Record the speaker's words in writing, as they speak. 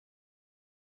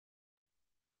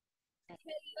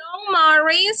Hello,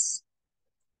 Maurice.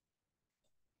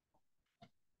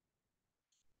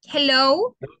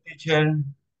 Hello. Hello, teacher.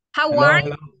 How are Hello, you?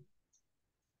 hello.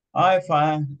 I'm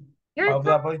fine. You're How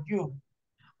fine. about you?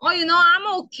 Oh,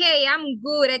 I'm okay. I'm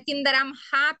good. I think that I'm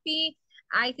happy.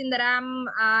 I think that I'm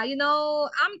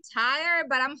tired,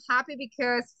 but I'm happy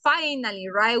because finally,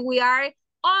 right, we are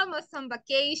almost on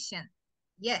vacation.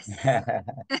 Yes.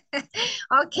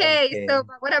 Okay, so Okay.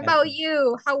 but what about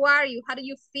you? How are you? How do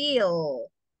you feel?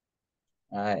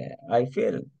 I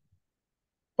feel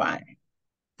fine.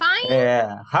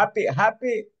 Fine?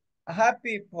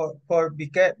 Happy for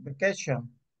vacation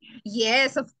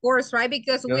Yes, of course, right?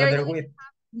 Because the we are other going week.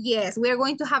 Yes, we are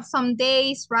going to have some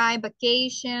days, right?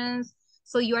 Vacations.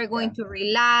 So you are Yeah, going to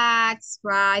relax,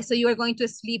 right? So you are going to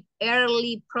sleep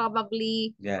early,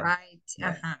 probably, yeah, right? yeah.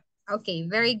 Uh-huh. Okay,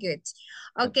 very good.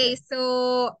 Okay, Okay.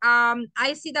 so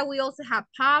I see that we also have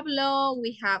Pablo,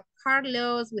 we have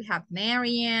Carlos, we have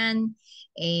Marian.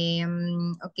 Okay,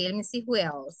 let me see who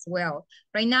else. Well,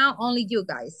 right now only you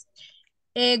guys.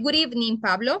 Good evening,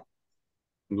 Pablo.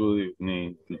 Good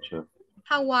evening, teacher.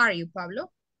 How are you,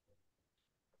 Pablo?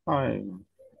 I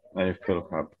I feel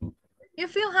happy. You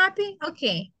feel happy?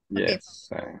 Okay. Okay. Yes.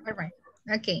 All right.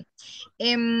 Okay.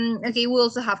 Okay, we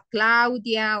also have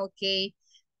Claudia. Okay.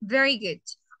 Very good.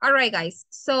 All right, guys.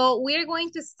 So we're going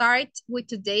to start with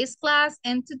today's class,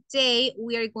 and today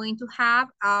we are going to have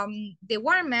the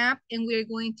warm-up, and we're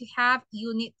going to have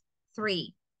unit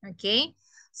 3. Okay.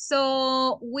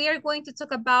 So we are going to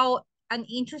talk about an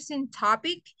interesting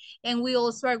topic, and we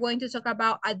also are going to talk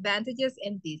about advantages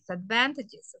and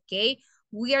disadvantages. Okay.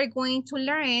 We are going to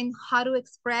learn how to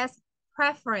express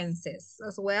preferences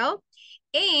as well.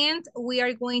 And we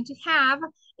are going to have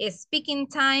a speaking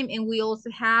time, and we also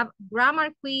have grammar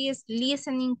quiz,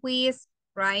 listening quiz,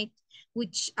 right?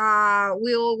 Which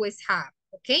we always have,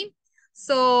 okay?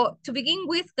 So to begin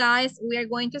with, guys, we are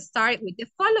going to start with the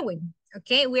following,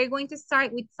 okay? We are going to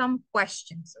start with some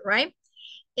questions, right?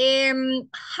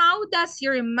 How does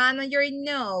your manager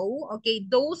know? Okay,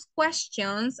 those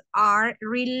questions are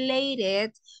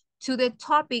related to the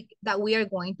topic that we are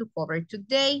going to cover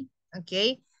today.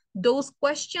 Okay, those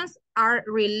questions are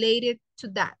related to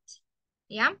that.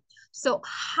 Yeah. So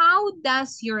how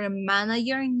does your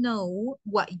manager know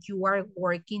what you are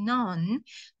working on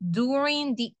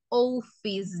during the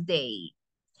office day?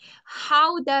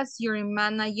 How does your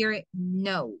manager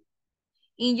know?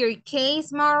 In your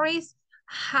case, Maurice,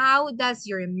 how does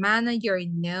your manager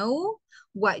know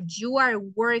what you are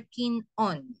working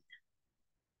on?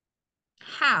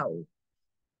 How?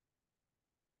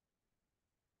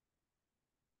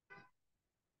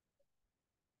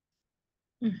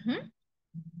 Mhm.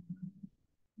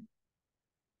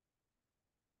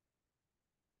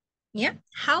 Yeah.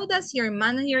 How does your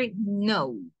manager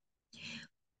know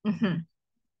Mhm.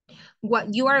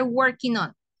 what you are working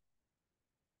on?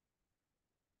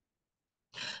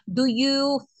 Do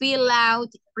you fill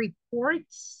out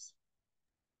reports?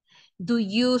 Do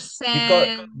you Because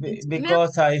send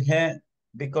email?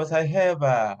 because I have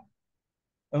a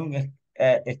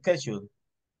schedule.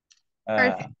 Uh,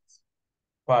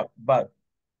 Perfect. but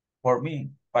for me,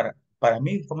 para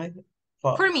mí, ¿cómo es?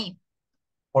 For, For me.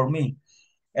 for me,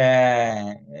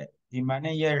 uh, the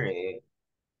manager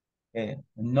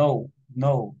no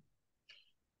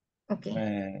Okay.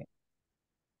 uh,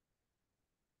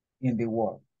 in the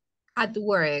work At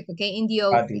work, okay, in the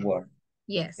at the office. work.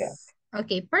 Yeah. Yes.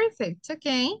 Okay, perfect.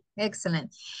 Okay,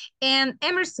 excellent. And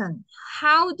Emerson,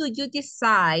 how do you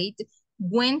decide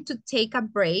when to take a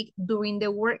break during the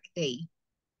workday?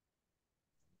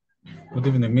 Good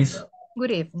evening, Miss.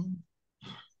 Good evening.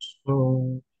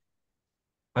 So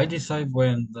I decide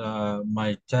when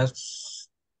my tasks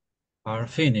are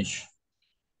finished.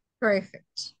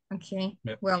 Perfect. Okay,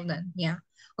 Yep. well done. Yeah.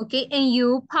 Okay, and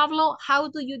you, Pablo, how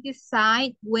do you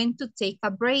decide when to take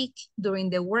a break during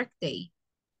the workday?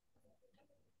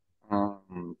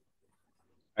 Um,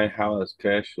 I have a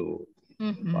schedule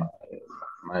Mm-hmm. by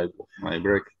my my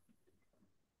break.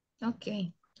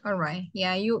 Okay. All right.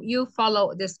 Yeah, you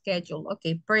follow the schedule.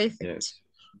 Okay, perfect. Yes.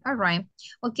 All right.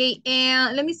 Okay,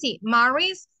 and let me see.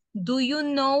 Maris, do you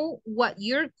know what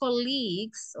your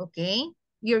colleagues, okay?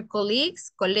 Your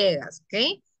colleagues, colegas,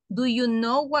 okay? Do you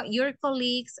know what your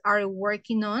colleagues are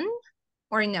working on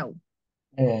or no?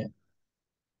 Uh,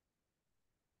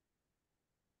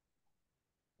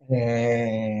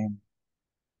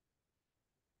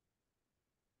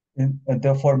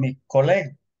 uh, for me, Yeah,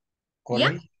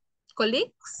 colleague, uh,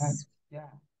 colleagues? yeah,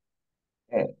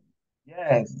 uh,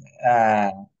 yes,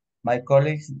 uh, my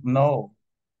colleagues know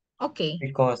Okay.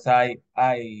 because I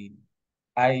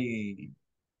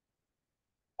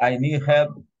I need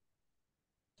help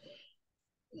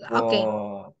Okay.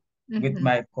 with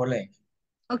my colleague.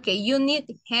 Okay, you need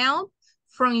help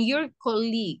from your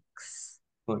colleagues.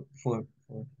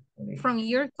 From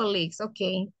your colleagues,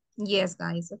 okay. Yes,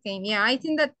 guys, okay. Yeah, I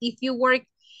think that if you work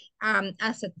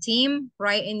as a team,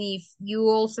 right, and if you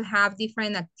also have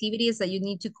different activities that you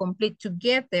need to complete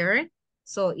together,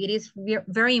 so it is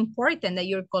very important that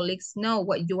your colleagues know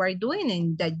what you are doing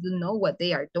and that you know what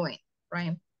they are doing,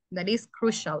 right? That is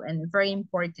crucial and very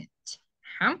important.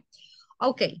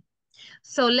 Okay,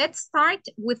 so let's start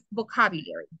with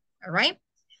vocabulary, all right?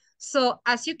 So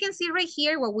as you can see right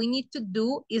here, what we need to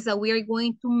do is that we are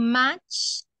going to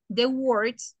match the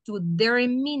words to their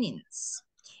meanings.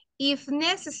 If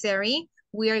necessary,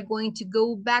 we are going to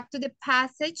go back to the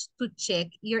passage to check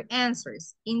your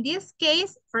answers. In this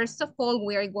case, first of all,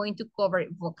 we are going to cover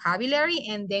vocabulary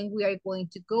and then we are going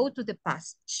to go to the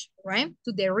passage, right?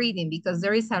 To the reading because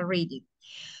there is a reading.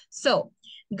 So,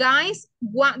 guys,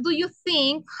 what do you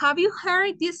think? Have you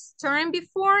heard this term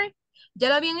before? ¿Ya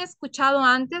lo habían escuchado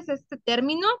antes, este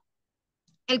término?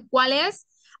 El cual es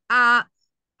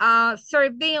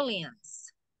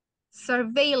surveillance.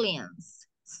 Surveillance.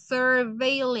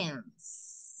 Surveillance.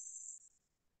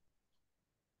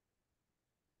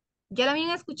 ¿Ya lo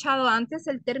habían escuchado antes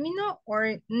el término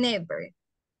or never?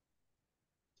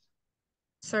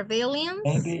 Surveillance.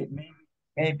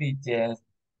 Maybe just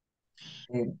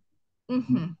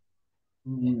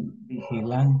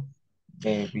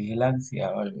vigilancia.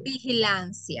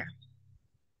 Vigilancia.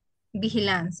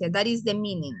 Vigilancia. That is the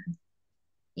meaning.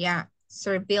 Yeah,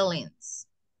 surveillance.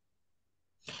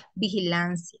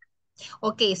 Vigilancia.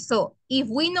 Okay, so if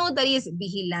we know that is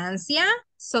vigilancia,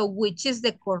 so which is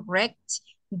the correct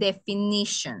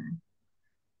definition?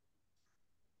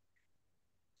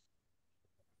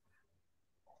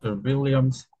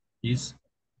 Surveillance is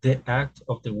the act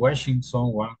of the watching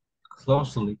someone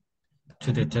closely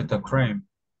to detect a crime.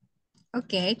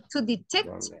 Okay, to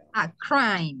detect a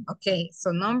crime. Okay,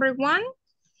 so number one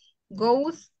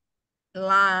goes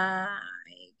like,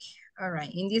 all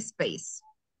right, in this space.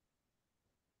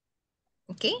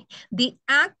 Okay, the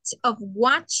act of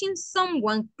watching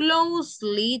someone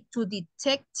closely to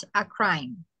detect a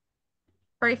crime.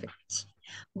 Perfect.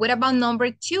 What about number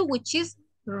two, which is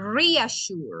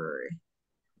reassure?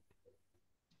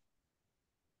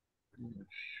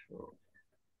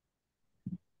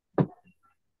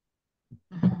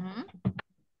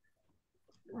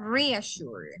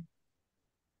 Reassure.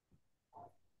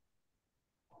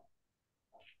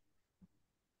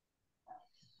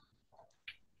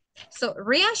 So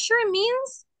reassure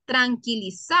means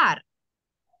tranquilizar.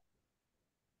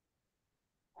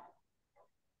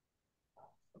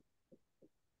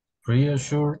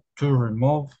 Reassure to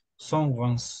remove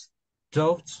someone's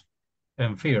doubts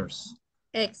and fears.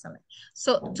 Excellent.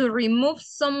 So to remove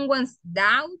someone's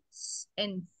doubts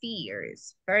and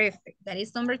fears. Perfect. That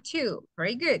is number two.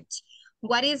 Very good.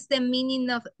 What is the meaning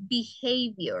of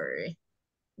behavior?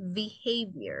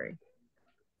 Behavior.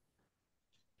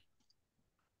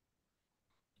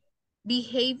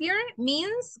 Behavior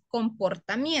means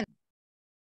comportamiento.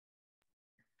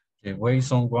 The way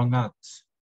someone acts.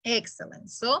 Excellent.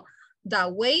 So the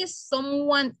way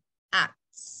someone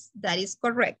acts, that is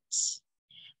correct.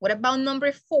 What about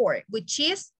number four, which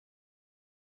is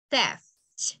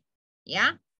theft?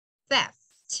 Yeah,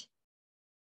 theft.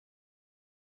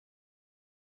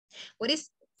 What is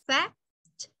theft?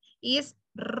 Is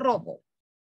robo.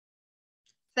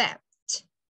 Theft.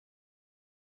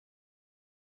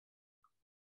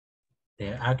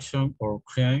 The action or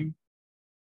crime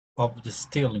of the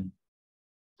stealing.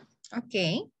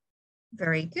 Okay,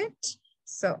 very good.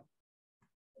 So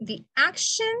the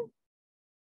action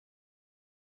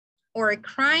or a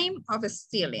crime of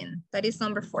stealing, that is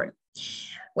number four.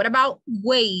 What about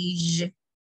wage?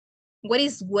 What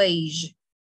is wage?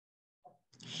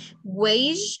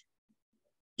 Wage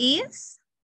is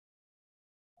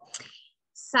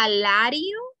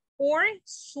salario or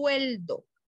sueldo.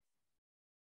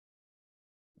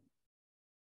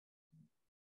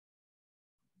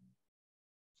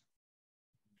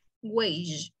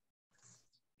 Wage.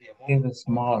 Is a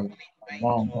small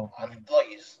amount of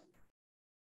employees.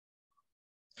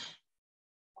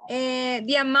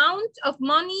 The amount of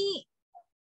money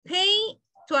paid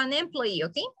to an employee,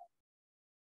 okay?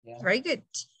 Yeah. Very good.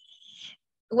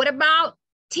 What about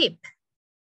tip?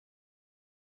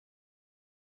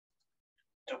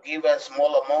 To give a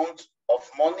small amount of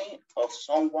money of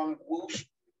someone who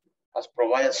has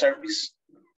provided service.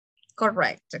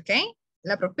 Correct, okay?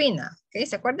 La propina, okay,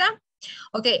 ¿se acuerda?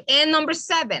 Okay, and number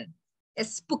 7,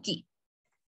 spooky.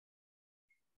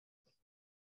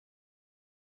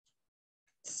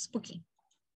 Spooky.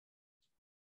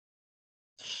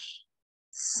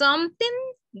 Something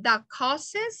that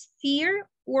causes fear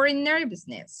or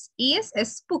nervousness is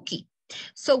spooky.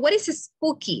 So what is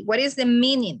spooky? What is the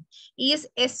meaning? Is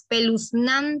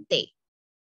espeluznante.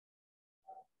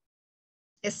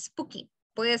 Spooky.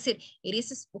 Puede decir, it is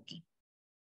spooky.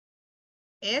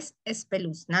 Es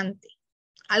espeluznante.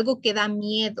 Algo que da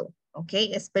miedo, ¿ok?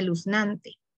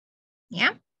 Espeluznante.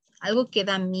 ¿Ya? Algo que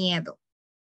da miedo.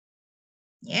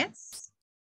 Yes.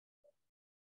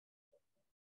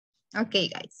 Okay,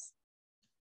 guys.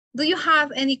 Do you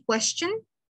have any question?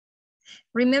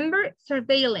 Remember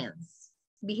surveillance,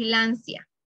 vigilancia,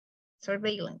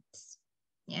 surveillance,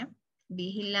 yeah,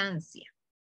 vigilancia.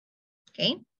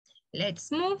 Okay,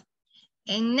 let's move.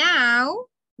 And now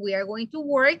we are going to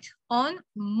work on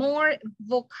more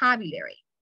vocabulary,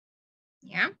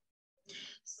 yeah.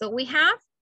 So we have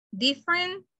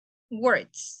different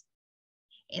words,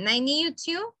 and I need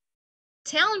you to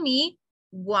tell me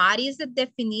what is the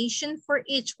definition for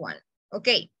each one.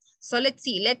 Okay, so let's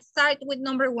see. Let's start with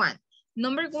number one.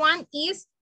 Number one is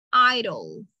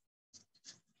idle.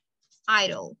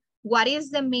 Idle. What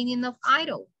is the meaning of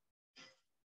idle?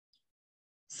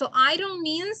 So idle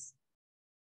means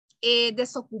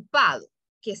desocupado,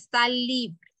 que está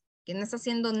libre, que no está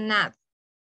haciendo nada.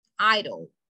 Idle.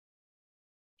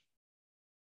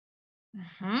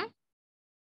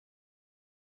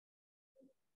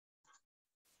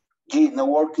 G, no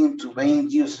working to main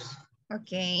use.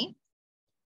 Okay.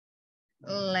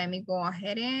 Let me go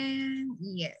ahead and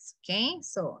yes, okay.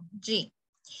 So G.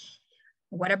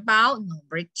 What about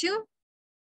number two?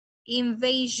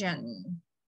 Invasion.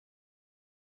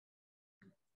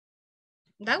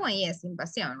 That one, yes,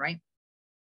 invasión, right?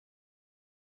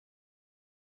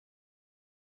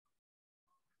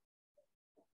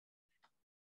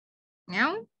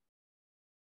 No?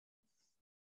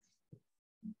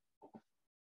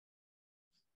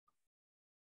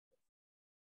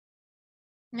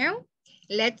 No?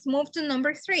 Let's move to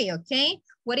number three, okay?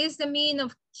 What is the meaning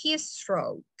of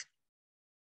keystroke?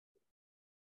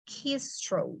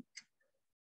 Keystroke.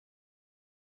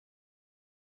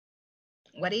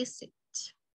 What is it?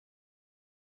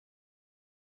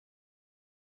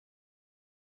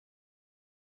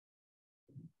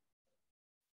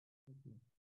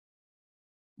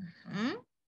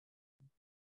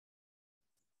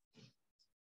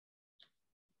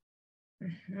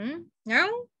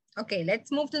 No? Okay,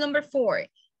 let's move to number four.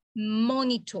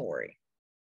 Monitor.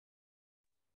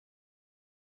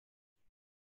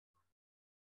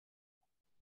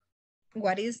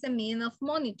 What is the meaning of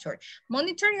monitor?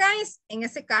 Monitor, guys, en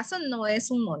ese caso no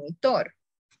es un monitor.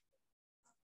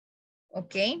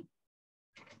 Okay.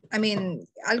 I mean,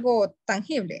 algo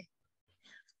tangible.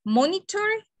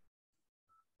 Monitor,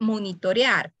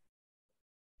 monitorear.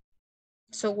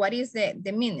 So what is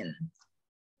the meaning?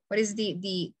 What is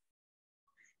the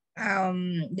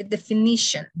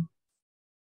definition?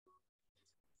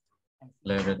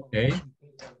 Letter A.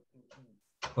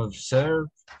 Observe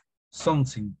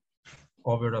something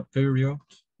over a period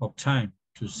of time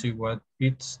to see what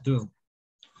it's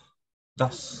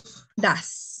does. That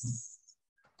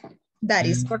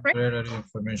is correct. Gather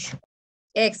information.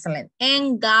 Excellent.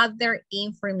 And gather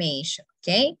information,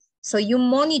 okay? So you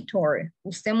monitor,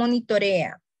 usted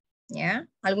monitorea, ¿ya?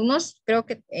 Algunos creo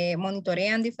que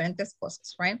monitorean diferentes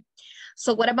cosas, right?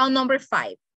 So what about number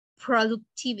five?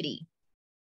 Productivity.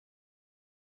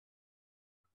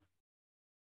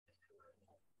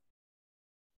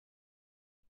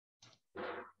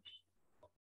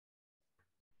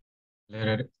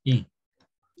 Letter E.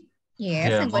 Yes.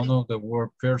 The amount of the word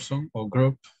person or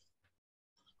group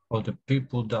of the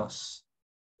people does.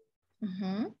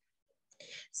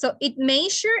 So it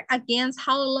measures against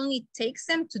how long it takes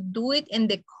them to do it and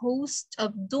the cost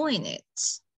of doing it.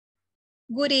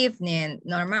 Good evening,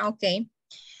 Norma. Okay.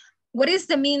 What is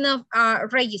the meaning of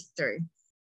register?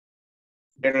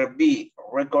 Letter B,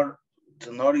 record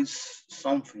to notice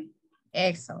something.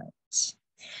 Excellent.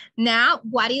 Now,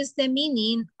 what is the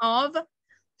meaning of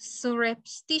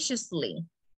surreptitiously?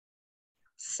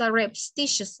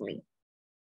 Surreptitiously.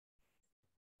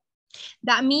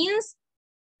 That means,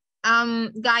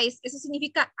 guys, eso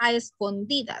significa a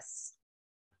escondidas.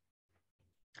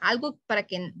 Algo para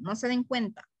que no se den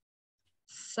cuenta.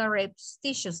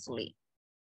 Surreptitiously.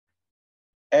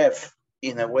 F,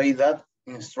 in a way that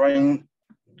is trying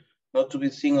not to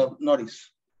be seen or noticed.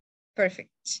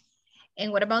 Perfect.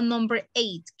 And what about number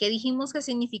 8? ¿Qué dijimos que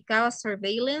significaba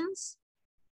surveillance?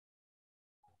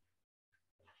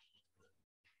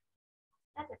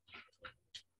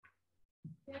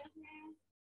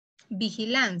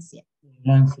 Vigilancia.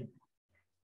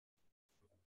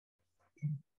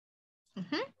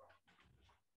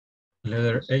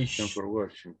 Letter H. System for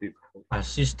watching people. A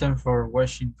system for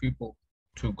watching people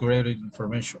to greater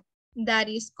information. That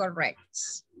is correct.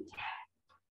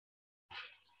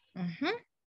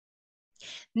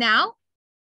 Now,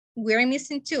 we're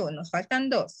missing two. Nos faltan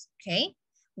dos, okay?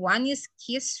 One is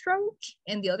keystroke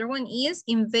and the other one is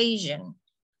invasion.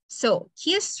 So,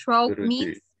 keystroke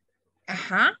means...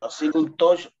 A single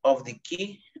touch of the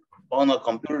key on a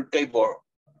computer keyboard.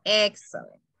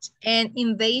 Excellent. And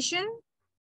invasion?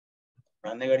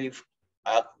 A negative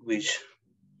act which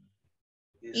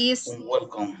is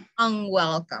unwelcome.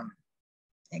 Unwelcome.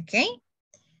 Okay.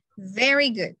 Very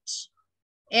good.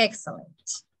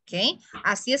 Excellent. Okay.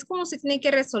 Así es como se tiene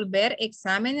que resolver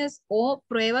exámenes o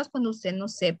pruebas cuando usted no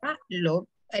sepa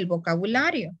el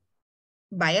vocabulario.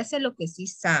 Váyase a lo que sí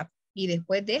sabe y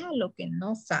después deja lo que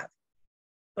no sabe.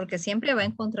 Porque siempre va a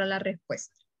encontrar la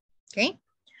respuesta. Okay.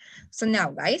 So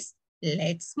now, guys,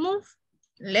 let's move.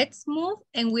 Let's move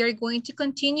and we are going to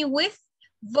continue with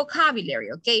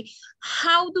vocabulary, okay?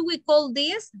 How do we call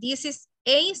this? This is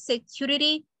a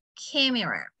security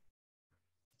camera.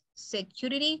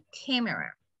 Security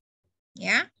camera,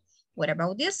 yeah? What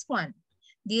about this one?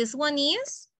 This one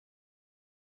is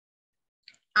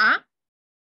a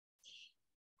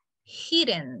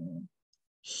hidden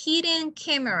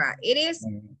camera. It is,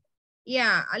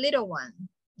 yeah, a little one,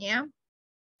 yeah?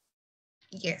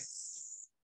 Yes,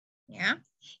 yeah?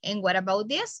 And what about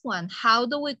this one? How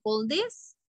do we call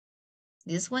this?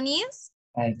 This one is?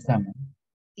 Examine.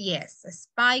 Yes, a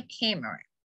spy camera.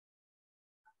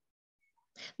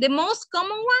 The most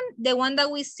common one, the one that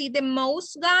we see the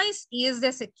most, guys, is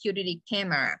the security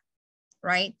camera,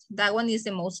 right? That one is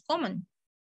the most common.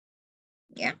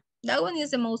 Yeah, that one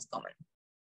is the most common.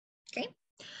 Okay,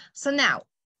 so now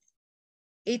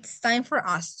it's time for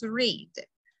us to read.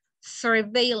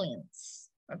 Surveillance,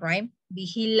 all right?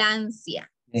 Vigilancia.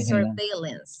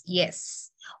 Surveillance,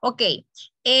 yes. Okay,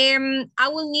 I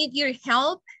will need your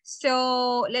help.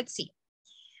 So let's see.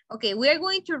 Okay, we are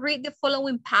going to read the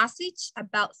following passage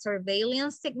about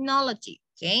surveillance technology,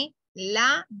 okay?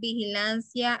 La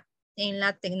vigilancia en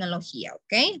la tecnología,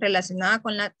 okay? Relacionada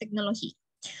con la tecnología.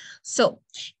 So,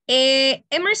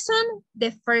 Emerson,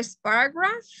 the first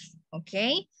paragraph,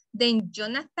 okay? Then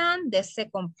Jonathan, the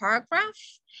second paragraph.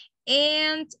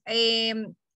 And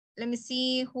let me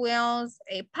see who else.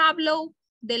 Pablo,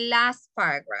 the last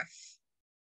paragraph.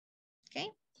 Okay.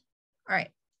 All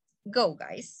right. Go,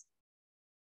 guys.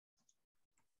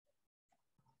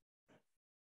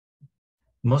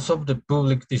 Most of the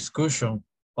public discussion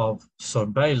of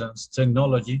surveillance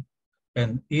technology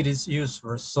and its use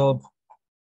resolve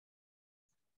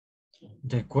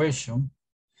the question,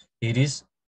 it is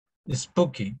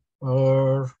spooky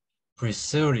or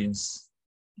presurance.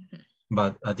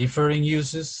 But a different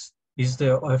uses is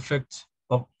the effect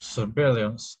of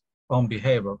surveillance on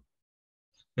behavior.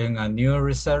 And a new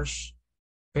research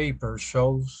paper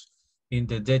shows in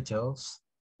the details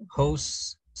how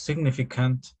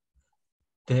significant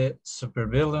the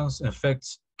surveillance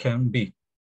effects can be.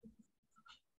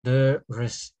 The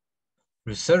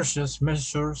researchers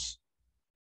measures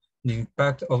the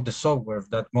impact of the software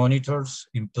that monitors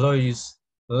employees'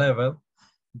 level,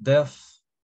 depth,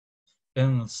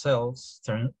 and sales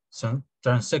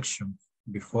transactions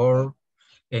before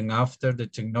and after the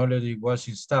technology was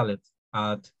installed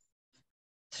at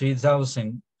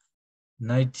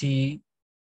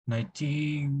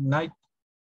 3,099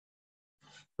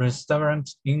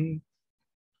 restaurants in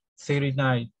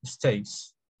 39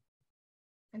 states.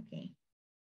 Okay.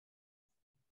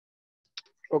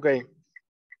 Okay.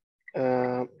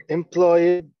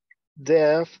 Employee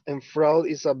theft and fraud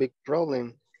is a big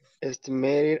problem,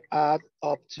 estimated at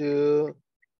up to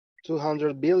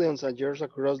 200 billion a year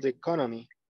across the economy.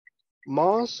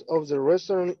 Most of the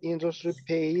restaurant industry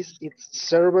pays its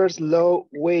servers low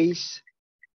wage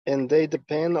and they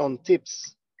depend on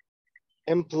tips.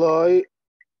 Employee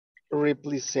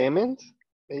replacement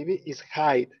maybe is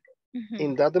high.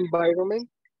 In that environment,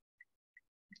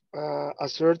 a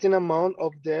certain amount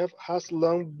of debt has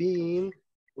long been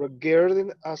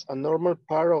regarded as a normal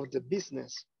part of the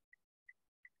business.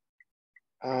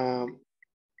 The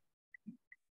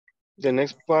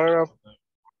next paragraph,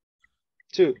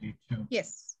 2.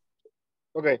 Yes.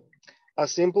 Okay, a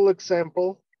simple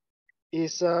example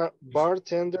is a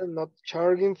bartender not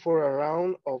charging for a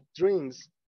round of drinks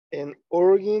and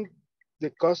urging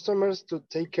the customers to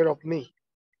take care of me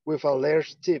with a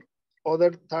large tip.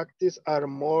 Other tactics are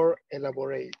more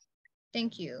elaborate.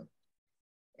 Thank you.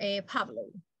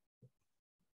 Pablo.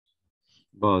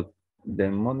 But the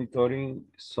monitoring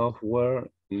software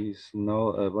is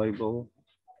not available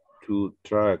to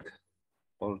track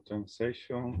or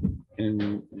transaction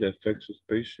in the effect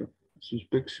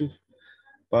suspicious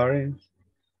parents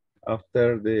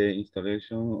after the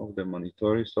installation of the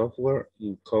monitoring software.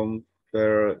 Income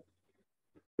per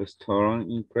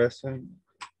restaurant increased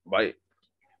by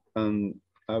an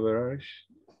average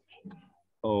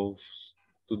of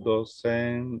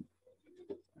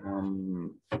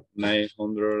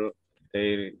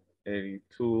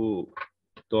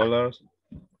 $2,982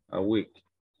 a week,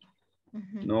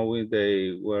 knowing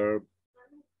they were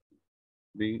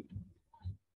being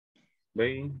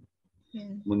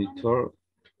monitored.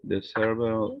 The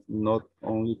server not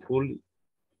only pulled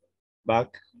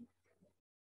back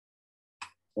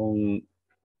on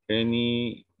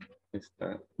any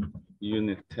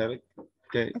Unitech,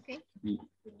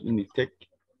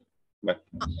 but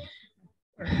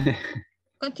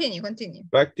Continue.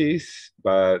 practice,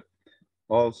 but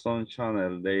also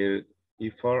channel their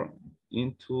effort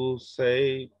into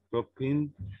say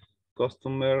helping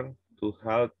customer to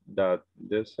have that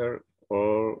dessert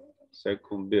or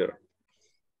second beer.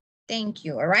 Thank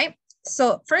you. All right.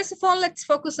 So first of all, let's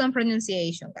focus on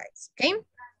pronunciation, guys. Okay.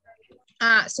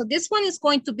 So this one is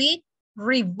going to be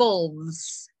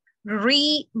revolves.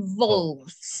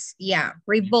 Revolves. Yeah,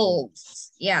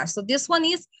 revolves. Yeah. So this one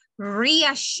is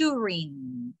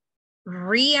reassuring.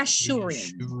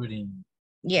 Reassuring.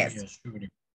 Yes. Reassuring.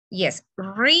 Yes.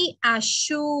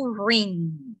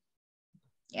 Reassuring.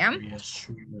 Yeah.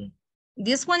 Reassuring.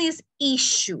 This one is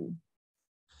issue.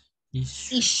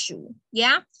 Issue.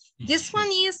 Yeah. This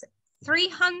one is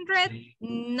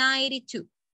 392.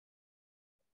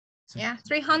 Yeah,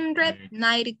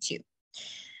 392.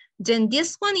 Then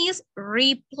this one is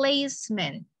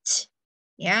replacement.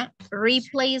 Yeah,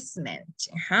 replacement.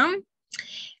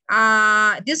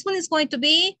 This one is going to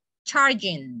be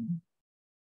charging.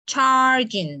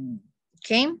 Charging.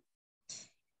 Okay.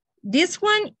 This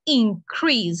one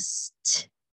increased.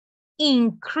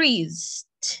 Increased.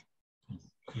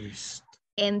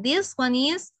 And this one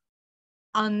is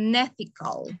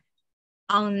unethical.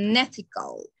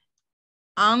 Unethical.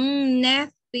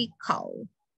 Unethical.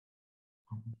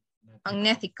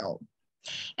 Unethical.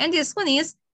 And this one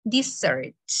is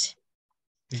dessert.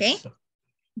 Okay.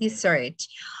 Dessert.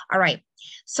 All right.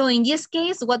 So in this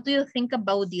case, what do you think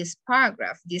about this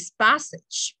paragraph, this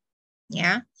passage?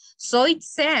 Yeah. So it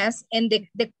says, and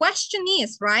the question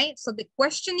is, right? So the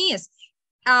question is,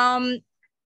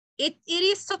 it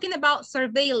is talking about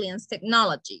surveillance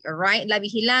technology, all right? La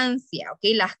vigilancia,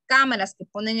 okay? Las cámaras que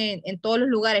ponen en todos los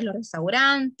lugares, los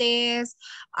restaurantes,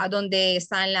 a donde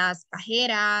están las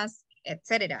cajeras,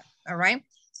 etcétera, all right?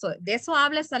 So, de eso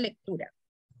habla esa lectura,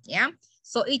 yeah?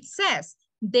 So, it says,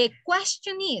 the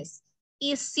question is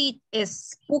it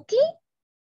spooky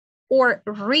or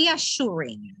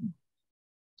reassuring?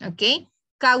 Okay?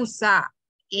 ¿Causa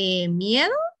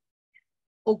miedo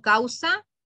o causa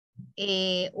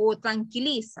o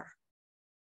tranquiliza?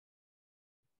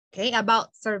 Okay,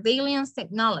 about surveillance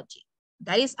technology.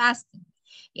 That is asking.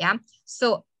 Yeah.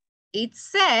 So it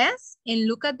says, and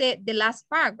look at the last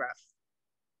paragraph.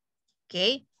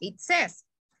 Okay, it says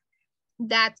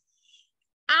that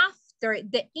after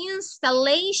the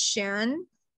installation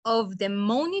of the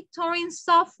monitoring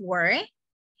software,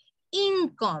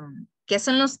 income. ¿Qué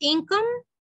son los income?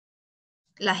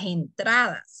 Las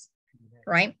entradas,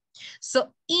 right?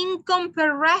 So income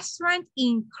per restaurant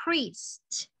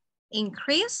increased.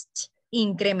 Increased,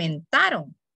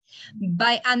 incrementaron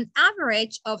by an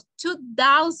average of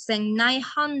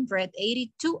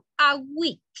 $2,982 a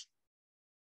week.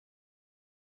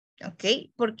 Ok,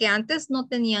 porque antes no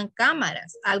tenían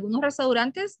cámaras. Algunos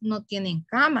restaurantes no tienen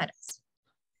cámaras.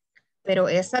 Pero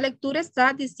esa lectura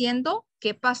está diciendo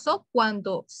qué pasó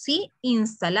cuando sí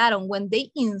instalaron, when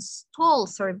they install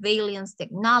surveillance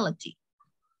technology.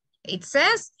 It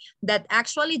says that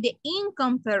actually the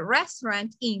income per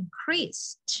restaurant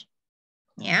increased.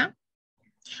 Yeah.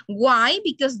 Why?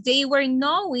 Because they were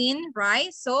knowing,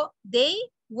 right? So they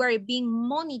were being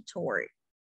monitored.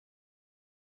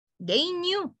 They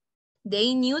knew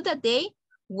that they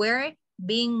were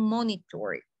being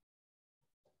monitored.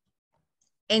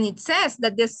 And it says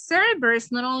that the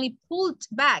servers not only pulled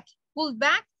back,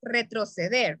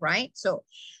 retroceder, right? So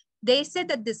they said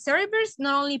that the servers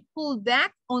not only pulled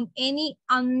back on any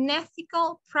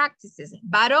unethical practices,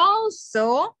 but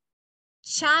also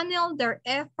channeled their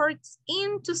efforts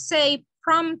into, say,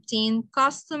 prompting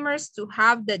customers to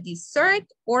have the dessert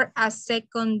or a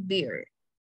second beer.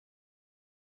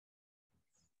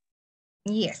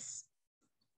 Yes.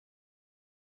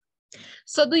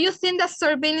 So do you think that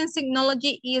surveillance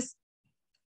technology is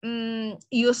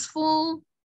useful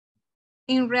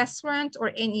in restaurant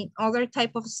or any other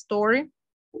type of store?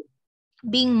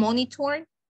 being monitored?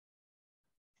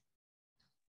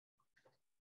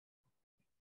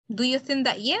 Do you think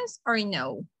that yes or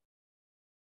no?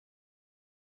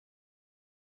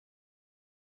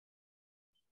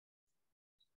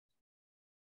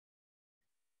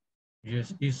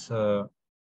 Yes, it's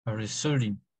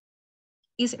reassuring.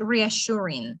 It's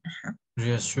reassuring.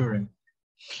 Reassuring.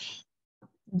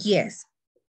 Yes,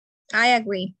 I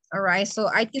agree. All right. So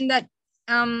I think that,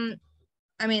 I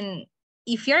mean,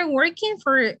 if you're working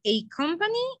for a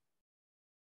company,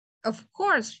 of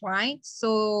course, right?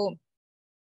 So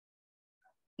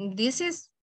this is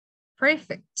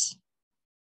perfect.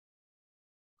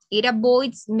 It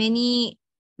avoids many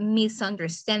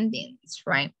misunderstandings,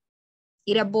 right?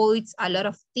 It avoids a lot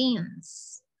of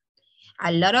things.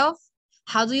 A lot of,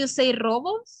 how do you say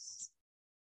robos?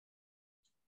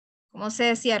 ¿Cómo se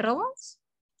decía robos?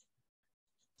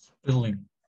 Spilling.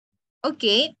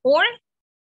 Okay, or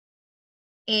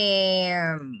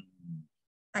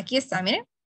aquí está, miren.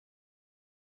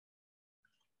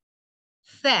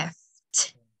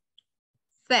 Theft.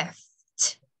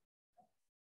 Theft.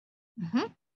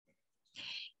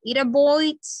 It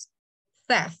avoids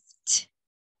theft.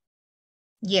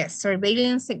 Yes,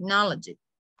 surveillance technology.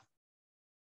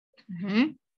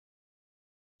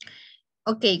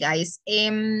 Okay, guys.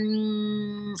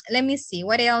 Let me see.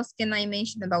 What else can I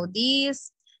mention about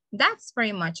this? That's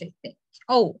very much, I think.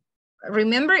 Oh,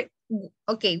 remember,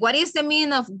 okay, what is the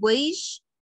meaning of wage?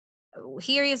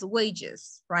 Here is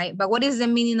wages, right? But what is the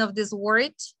meaning of this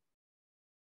word?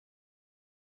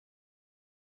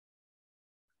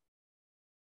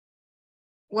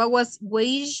 What was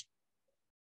wage?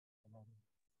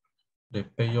 The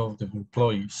pay of the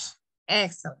employees.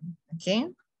 Excellent. Okay.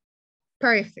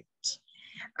 Perfect.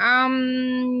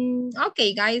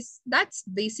 Okay, guys, that's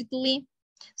basically,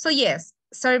 so yes,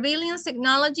 surveillance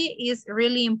technology is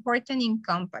really important in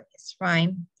companies, right?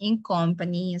 In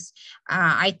companies,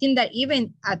 I think that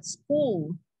even at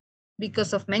school,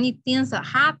 because of many things that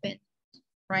happen,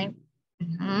 right?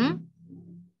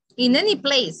 In any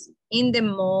place, in the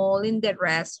mall, in the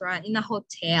restaurant, in a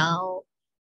hotel,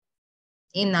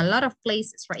 in a lot of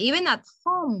places, right? Even at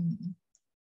home,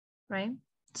 right?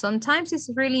 Sometimes it's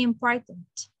really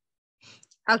important.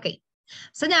 Okay,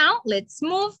 so now let's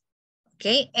move,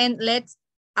 okay? And let's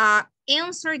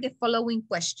answer the following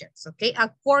questions, okay?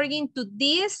 According to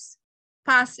this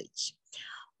passage,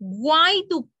 why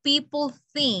do people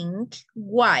think,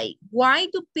 why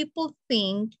do people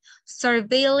think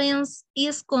surveillance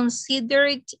is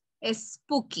considered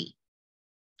spooky?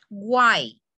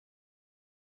 Why?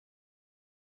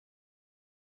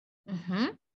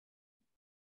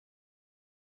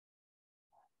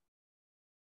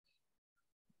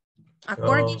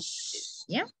 According to this,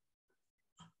 yeah?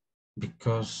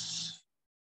 Because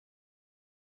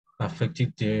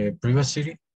affected the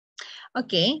privacy.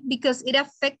 Okay, because it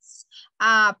affects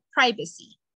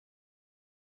privacy.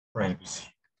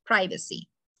 Privacy,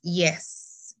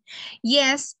 yes.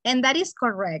 Yes, and that is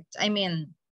correct. I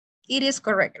mean, it is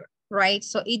correct, right?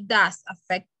 So it does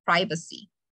affect privacy.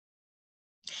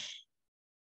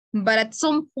 But at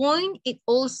some point, it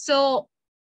also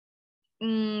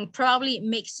probably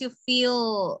makes you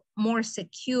feel more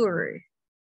secure.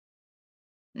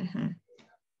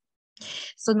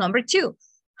 So number 2,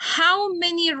 how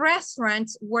many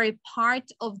restaurants were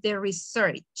part of the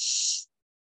research?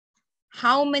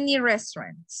 How many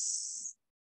restaurants?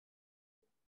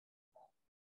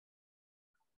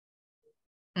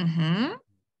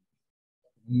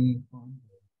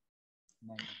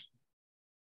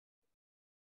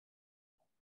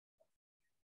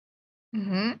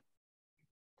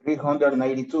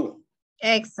 392.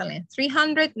 Excellent,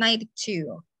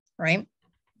 392, right?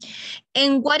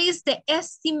 And what is the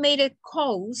estimated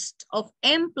cost of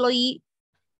employee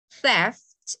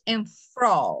theft and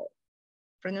fraud?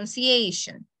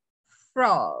 Pronunciation,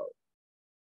 fraud,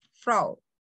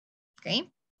 okay?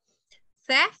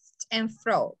 Theft and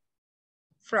fraud.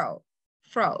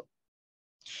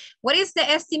 What is the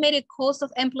estimated cost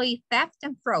of employee theft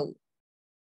and fraud?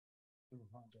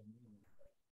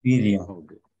 Billion.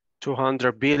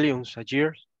 200 billions a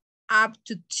year. Up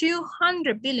to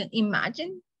 200 billion.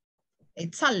 Imagine,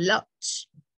 it's a lot,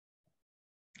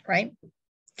 right?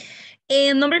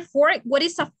 And number 4, what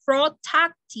is a fraud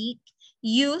tactic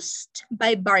used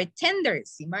by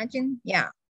bartenders? Imagine, yeah.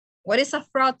 What is a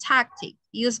fraud tactic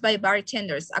used by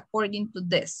bartenders according to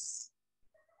this?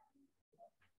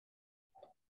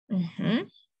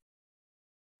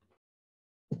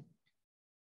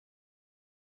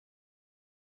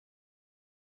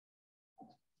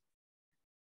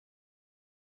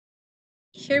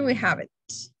 Here we have it.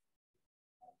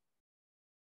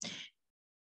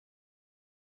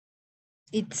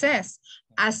 It says,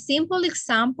 a simple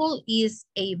example is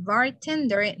a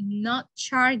bartender not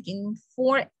charging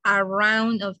for a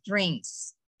round of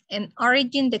drinks and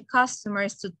urging the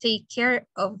customers to take care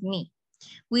of me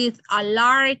with a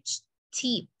large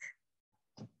tip.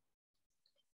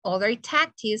 Other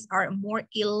tactics are more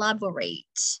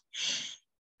elaborate.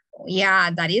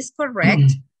 Yeah, that is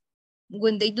correct.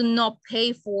 When they do not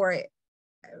pay for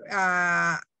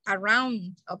a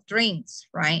round of drinks,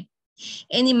 right?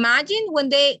 And imagine when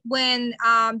the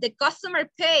customer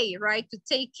pay, right, to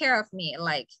take care of me,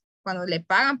 like cuando le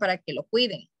pagan para que lo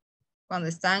cuiden, cuando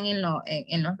están en los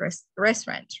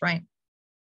restaurants, right?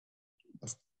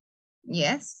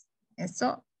 Yes,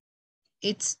 eso,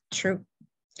 it's true.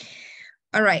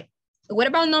 All right, what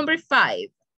about number 5?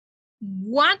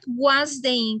 What was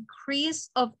the increase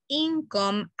of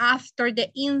income after the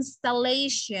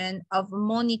installation of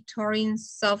monitoring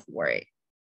software?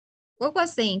 What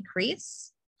was the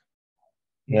increase?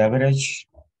 The average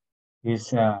is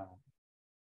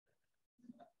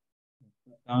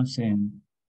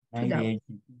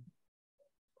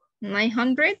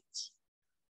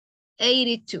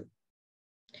 2,982.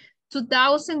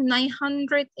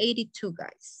 2,982,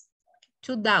 guys.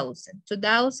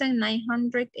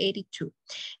 2,982.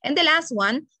 And the last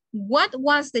one, what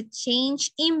was the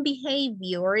change in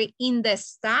behavior in the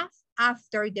staff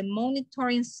after the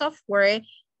monitoring software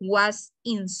was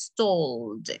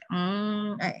installed?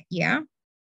 Yeah.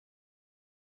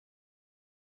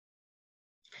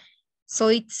 So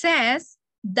it says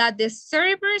that the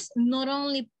servers not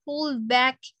only pulled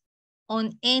back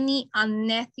on any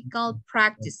unethical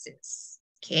practices,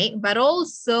 okay, but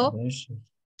also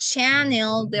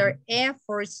channel their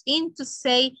efforts into,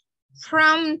 say,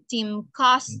 prompting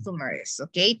customers,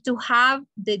 okay, to have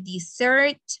the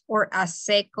dessert or a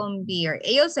second beer.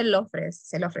 Ellos se lo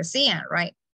ofrecían,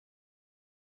 right?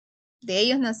 De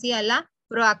ellos nacía la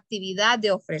proactividad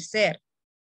de ofrecer,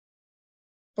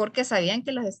 porque sabían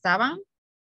que los estaban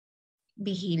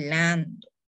vigilando.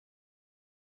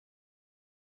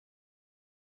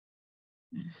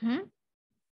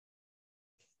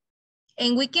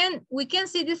 And we can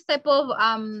see this type of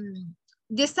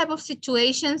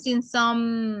situations in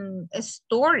some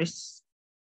stores.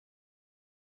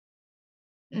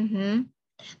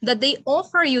 That they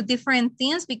offer you different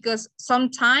things because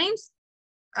sometimes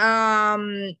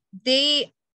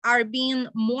they are being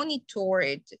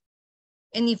monitored.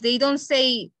 And if they don't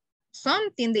say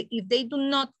something, if they do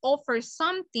not offer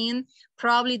something,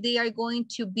 probably they are going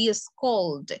to be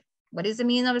scolded. What is the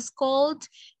meaning of scold?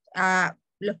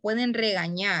 Los pueden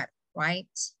regañar, right?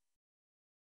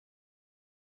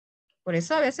 Por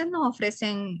eso a veces nos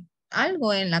ofrecen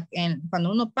algo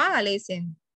cuando uno paga, le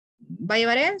dicen, va a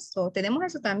llevar eso, tenemos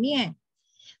eso también.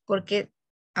 Porque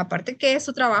aparte que es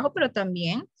su trabajo, pero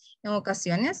también en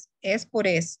ocasiones es por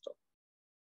esto.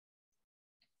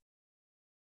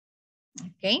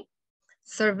 Okay.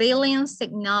 Surveillance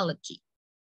technology.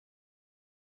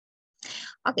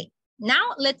 Okay.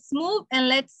 Now let's move and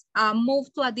let's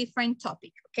move to a different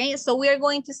topic, okay? So we are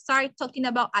going to start talking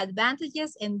about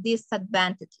advantages and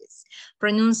disadvantages.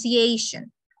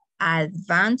 Pronunciation,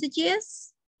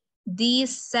 advantages,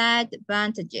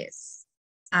 disadvantages,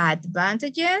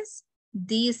 advantages,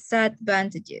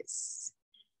 disadvantages.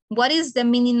 What is the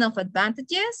meaning of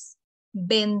advantages?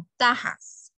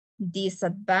 Ventajas,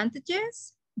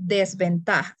 disadvantages,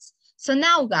 desventajas. So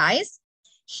now guys,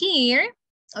 here,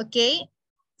 okay,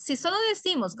 si solo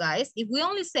decimos, guys, if we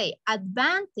only say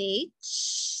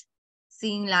advantage,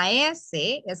 sin la S,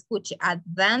 escuche,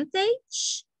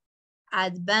 advantage,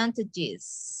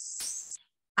 advantages,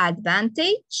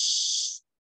 advantage,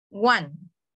 one,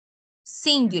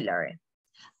 singular,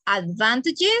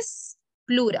 advantages,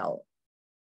 plural,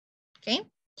 okay?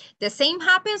 The same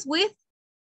happens with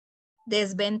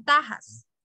desventajas.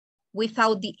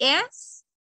 Without the S,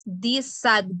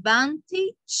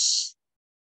 disadvantage,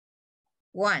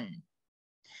 one.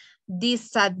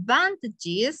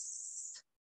 Disadvantages,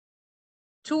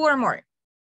 two or more.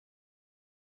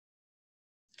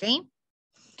 Okay.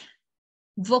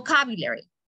 Vocabulary.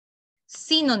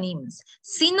 Synonyms.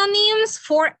 Synonyms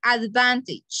for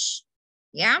advantage.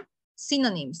 Yeah.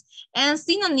 Synonyms. And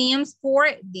synonyms for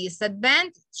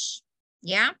disadvantage.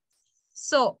 Yeah.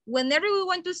 So whenever we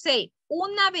want to say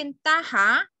una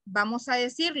ventaja, vamos a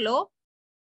decirlo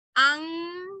an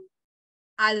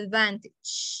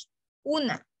advantage,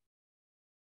 una.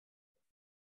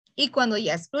 Y cuando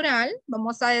ya es plural,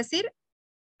 vamos a decir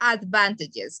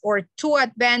advantages, or two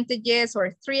advantages,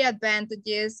 or three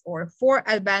advantages, or four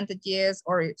advantages,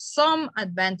 or some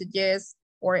advantages,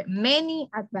 or many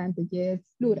advantages,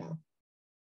 plural.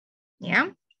 Yeah.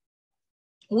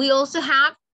 We also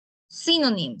have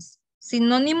Synonyms.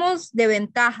 Sinónimos de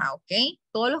ventaja, ¿ok?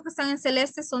 Todos los que están en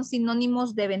celeste son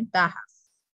sinónimos de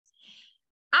ventajas.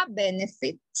 A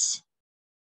benefit.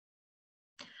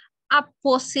 A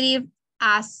positive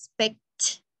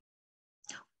aspect.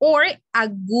 Or a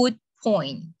good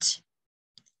point.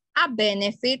 A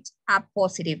benefit, a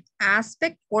positive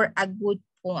aspect, or a good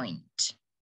point.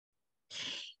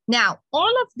 Now,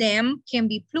 all of them can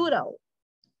be plural.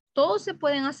 Todos se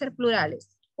pueden hacer plurales.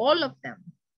 All of them.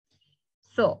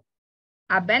 So,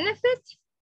 a benefit,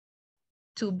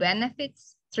 two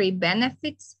benefits, three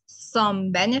benefits,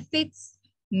 some benefits,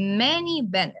 many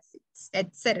benefits,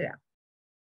 etc.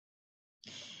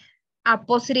 A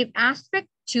positive aspect,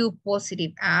 two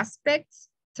positive aspects,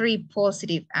 three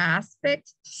positive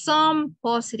aspects, some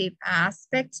positive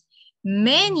aspects,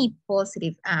 many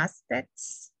positive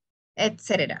aspects,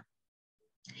 etc.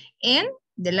 And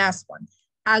the last one,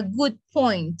 a good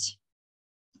point,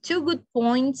 two good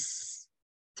points,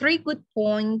 three good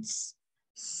points,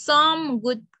 some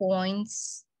good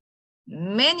points,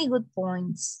 many good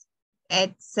points,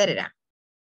 etc.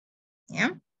 Yeah.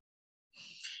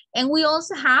 And we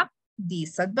also have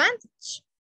disadvantage,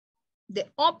 the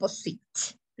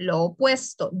opposite, lo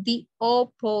opuesto, the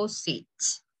opposite.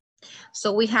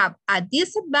 So we have a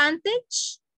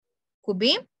disadvantage, could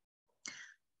be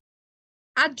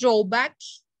a drawback.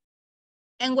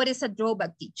 And what is a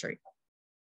drawback, teacher?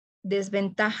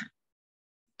 Desventaja.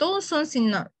 Todos son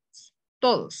synonyms.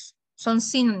 Todos son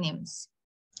synonyms.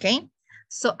 Okay?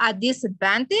 So a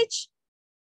disadvantage,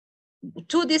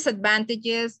 two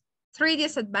disadvantages, three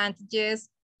disadvantages,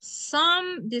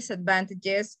 some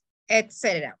disadvantages,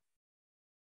 etc.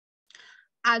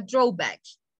 A drawback,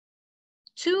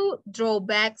 two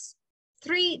drawbacks,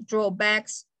 three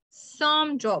drawbacks,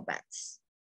 some drawbacks.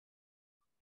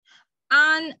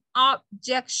 An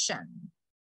objection,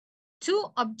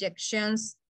 two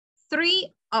objections,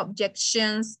 three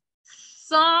objections,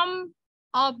 some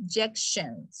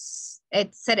objections,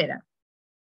 etc.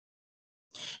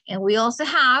 And we also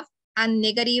have a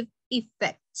negative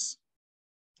effect.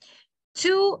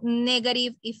 Two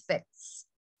negative effects,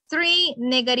 three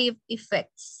negative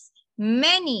effects,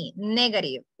 many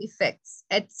negative effects,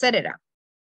 etc.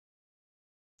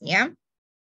 Yeah.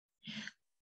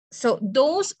 So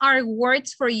those are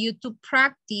words for you to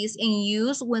practice and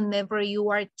use whenever you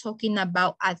are talking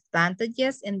about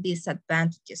advantages and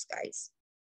disadvantages, guys.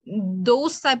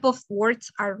 Those type of words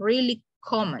are really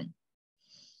common.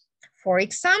 For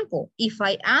example, if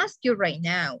I ask you right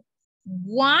now,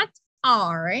 what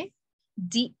are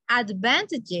the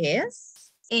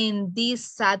advantages and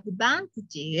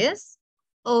disadvantages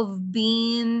of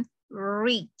being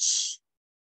rich?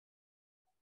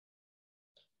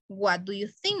 What do you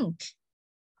think?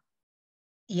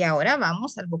 Y ahora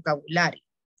vamos al vocabulario.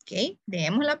 ¿Ok?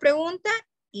 Leemos la pregunta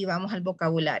y vamos al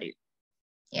vocabulario.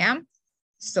 ¿Ya?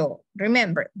 So,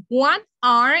 remember, what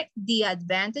are the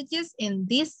advantages and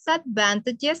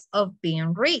disadvantages of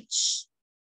being rich?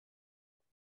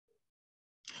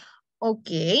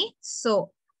 Okay,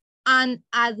 so an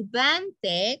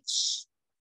advantage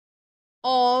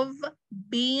of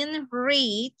being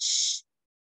rich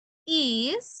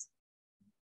is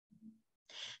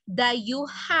that you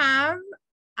have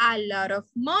a lot of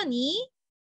money,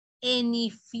 and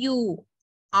if you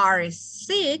are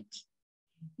sick,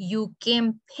 you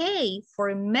can pay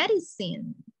for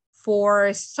medicine, for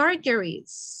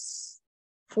surgeries,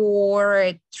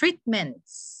 for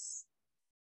treatments.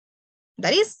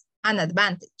 That is an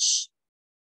advantage.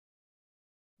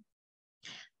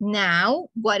 Now,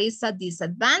 what is a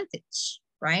disadvantage,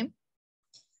 right?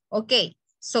 Okay,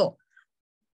 so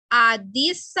a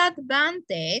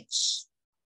disadvantage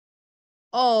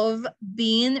of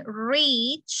being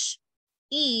rich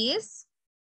is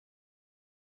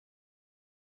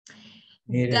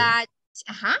that,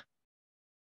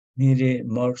 need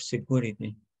more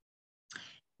security.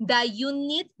 That you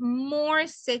need more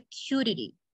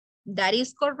security. That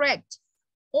is correct.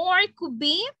 Or it could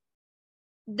be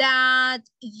that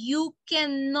you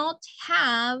cannot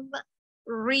have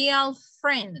real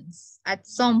friends at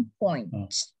some point. Oh.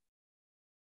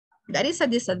 That is a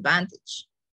disadvantage.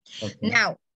 Okay.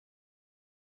 Now,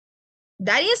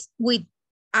 that is with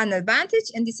an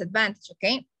advantage and disadvantage,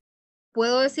 okay?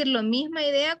 Puedo decir la misma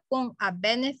idea con a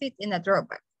benefit and a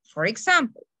drawback. For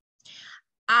example,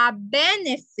 a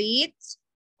benefit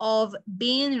of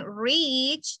being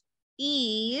rich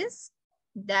is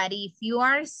that if you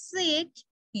are sick,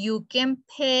 you can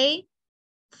pay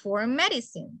for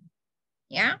medicine.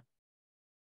 Yeah.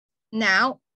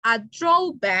 Now, a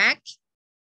drawback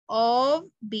of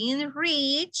being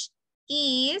rich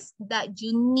is that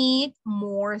you need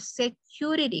more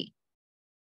security.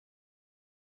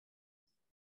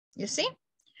 You see?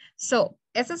 So,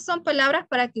 esas son palabras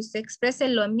para que usted exprese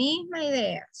la misma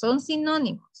idea. Son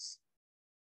sinónimos.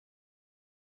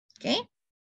 ¿Ok?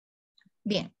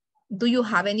 Bien. Do you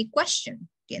have any question?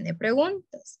 ¿Tiene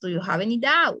preguntas? Do you have any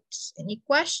doubts? Any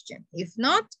question? If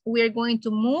not, we are going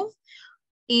to move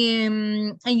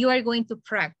and you are going to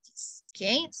practice.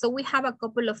 Okay? So we have a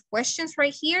couple of questions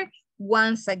right here.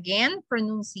 Once again,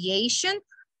 pronunciation,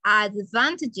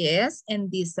 advantages and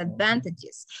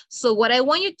disadvantages. So what I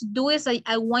want you to do is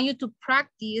I want you to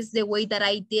practice the way that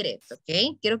I did it,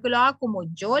 okay? Quiero que lo haga como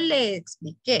yo le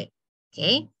expliqué,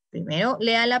 okay? Primero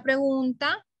lea la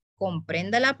pregunta,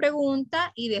 comprenda la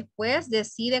pregunta y después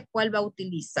decide cuál va a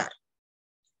utilizar.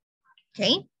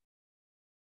 Okay?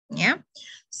 Yeah?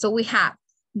 So we have,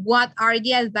 what are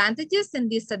the advantages and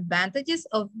disadvantages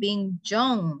of being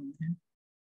young?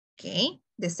 Okay?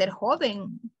 De ser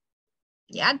joven.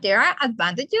 Yeah, there are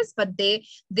advantages, but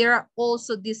there are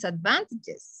also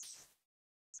disadvantages.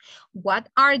 What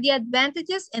are the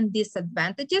advantages and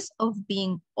disadvantages of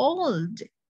being old?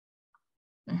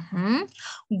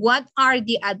 What are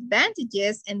the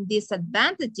advantages and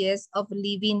disadvantages of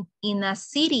living in a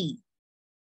city?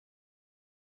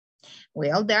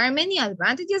 Well, there are many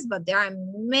advantages, but there are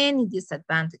many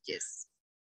disadvantages.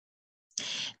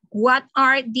 What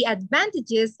are the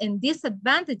advantages and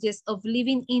disadvantages of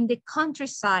living in the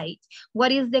countryside?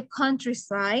 What is the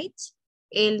countryside?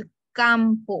 El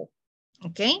campo,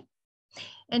 ¿ok?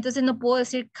 Entonces no puedo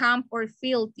decir camp or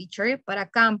field, teacher, para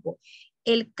campo.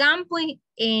 El campo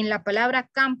en la palabra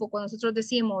campo, cuando nosotros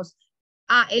decimos,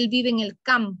 él vive en el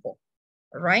campo,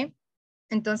 right?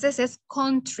 Entonces es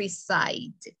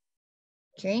countryside,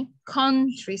 ¿ok?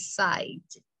 Countryside,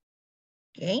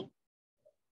 ¿ok?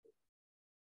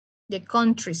 The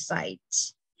countryside.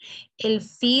 El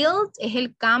field es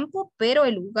el campo, pero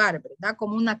el lugar, ¿verdad?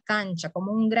 Como una cancha,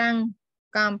 como un gran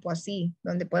campo así,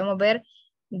 donde podemos ver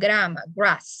grama,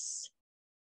 grass.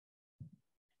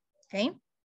 Okay.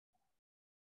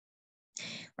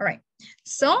 All right.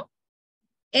 So,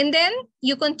 and then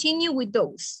you continue with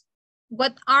those.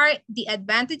 What are the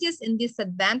advantages and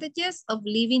disadvantages of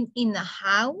living in a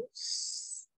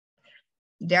house?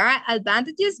 There are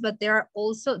advantages, but there are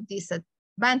also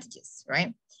disadvantages,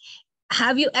 right?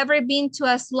 Have you ever been to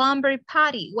a slumber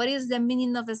party? What is the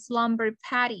meaning of a slumber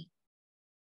party?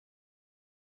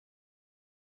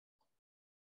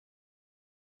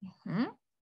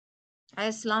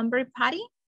 A slumber party?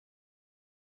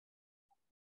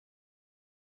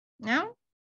 No?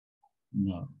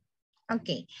 No.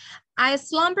 Okay. A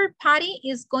slumber party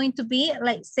is going to be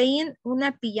like saying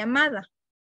una pijamada.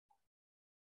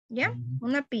 Yeah,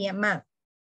 una pijamada.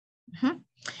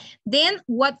 Then,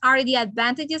 what are the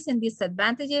advantages and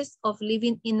disadvantages of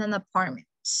living in an apartment?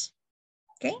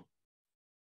 Okay.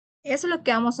 Eso es lo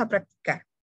que vamos a practicar.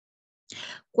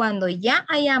 Cuando ya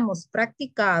hayamos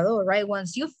practicado, right,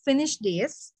 once you finish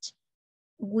this,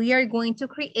 we are going to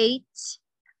create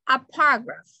a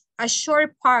paragraph, a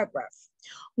short paragraph,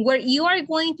 where you are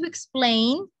going to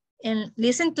explain, and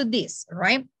listen to this,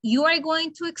 right? You are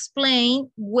going to explain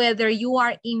whether you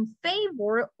are in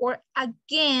favor or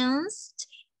against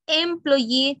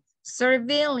employee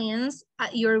surveillance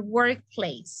at your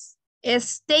workplace.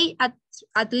 State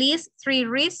at least 3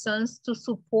 reasons to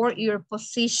support your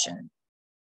position.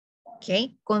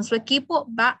 Okay, con su equipo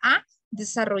va a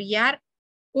desarrollar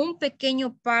un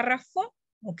pequeño párrafo,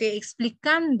 okay,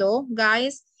 explicando,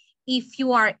 guys, if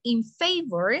you are in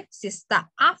favor, si está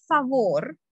a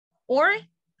favor, or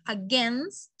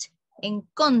against, en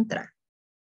contra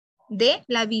de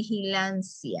la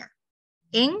vigilancia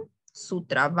en su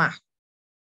trabajo.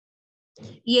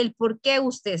 Y el por qué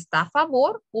usted está a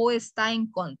favor o está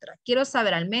en contra. Quiero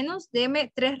saber, al menos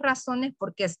deme 3 razones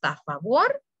por qué está a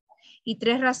favor y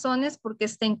 3 razones por qué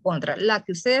está en contra. La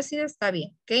que usted decide está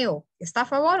bien, ¿ok? O está a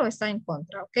favor o está en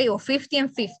contra, ¿ok? O 50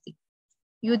 and 50.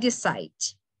 You decide.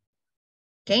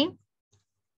 ¿Ok?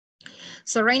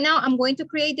 So right now I'm going to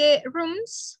create the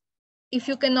rooms. If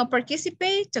you cannot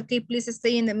participate, okay, please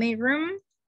stay in the main room.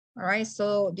 All right,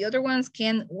 so the other ones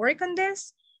can work on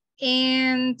this.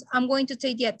 And I'm going to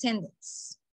take the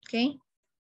attendance, okay?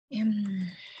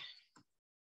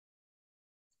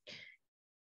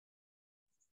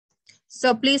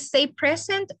 So please stay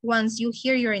present once you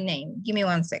hear your name. Give me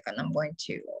 1 second. I'm going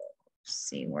to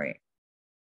see where.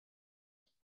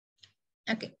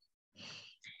 Okay.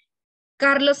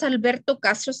 Carlos Alberto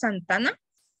Castro Santana.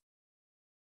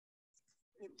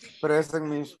 Present,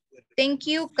 Miss. Thank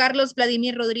you. Carlos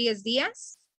Vladimir Rodríguez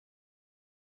Díaz.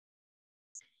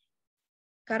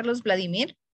 Carlos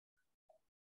Vladimir.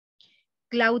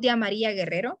 Claudia María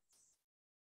Guerrero.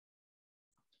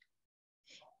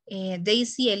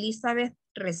 Daisy Elizabeth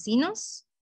Recinos.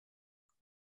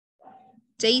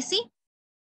 Daisy.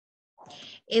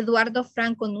 Eduardo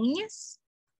Franco Núñez.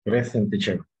 Present,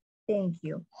 teacher. Thank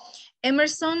you.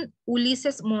 Emerson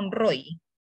Ulises Monroy.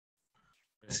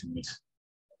 Present, miss.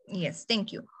 Yes,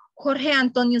 thank you. Jorge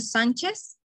Antonio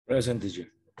Sánchez. Present,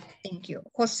 teacher. Thank you.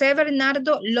 José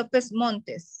Bernardo López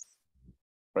Montes.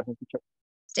 Present, teacher.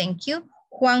 Thank you.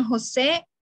 Juan José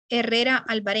Herrera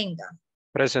Alvarenga.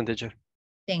 Present, teacher.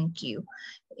 Thank you.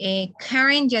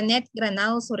 Karen Janet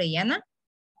Granados Orellana.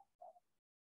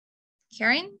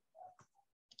 Karen.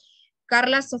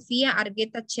 Carla Sofía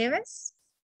Argueta Chévez.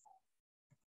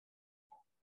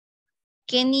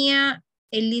 Kenia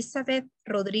Elizabeth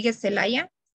Rodríguez Zelaya.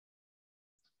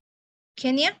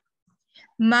 Kenia.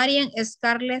 Marian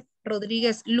Scarlett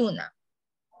Rodríguez Luna.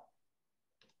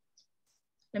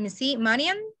 Let me see.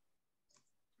 Marian.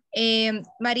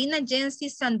 Marina Jensi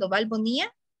Sandoval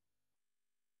Bonilla.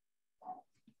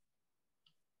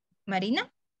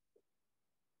 Marina.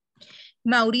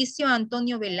 Mauricio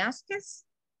Antonio Velázquez.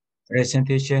 Present,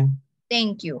 teacher.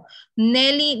 Thank you.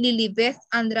 Nelly Lilibeth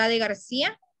Andrade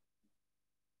García.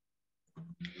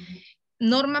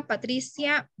 Norma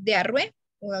Patricia de Arrué.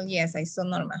 Well, yes, I saw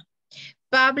Norma.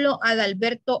 Pablo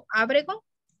Adalberto Ábrego.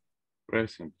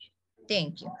 Present.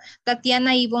 Thank you.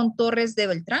 Tatiana Ivonne Torres de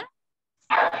Beltrán.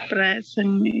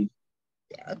 Present.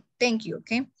 Thank you,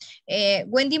 okay.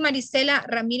 Wendy Marisela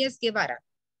Ramírez Guevara.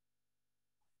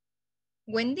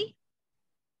 Wendy.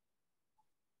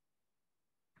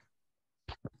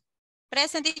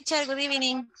 Present, teacher. Good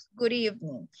evening. Good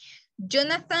evening.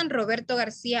 Jonathan Roberto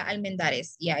García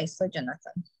Almendares. Yeah, I saw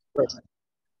Jonathan.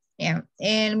 Yeah,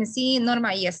 and let me see,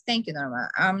 Norma. Yes, thank you, Norma.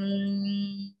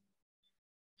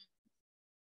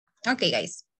 Okay,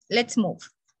 guys, let's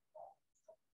move.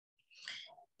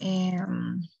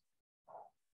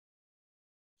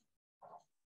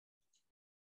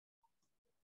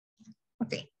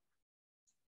 Okay.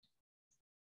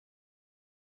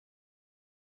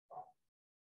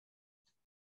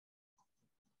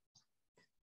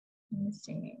 Let me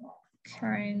see,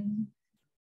 Karen.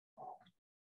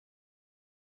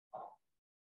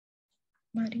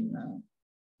 Marina.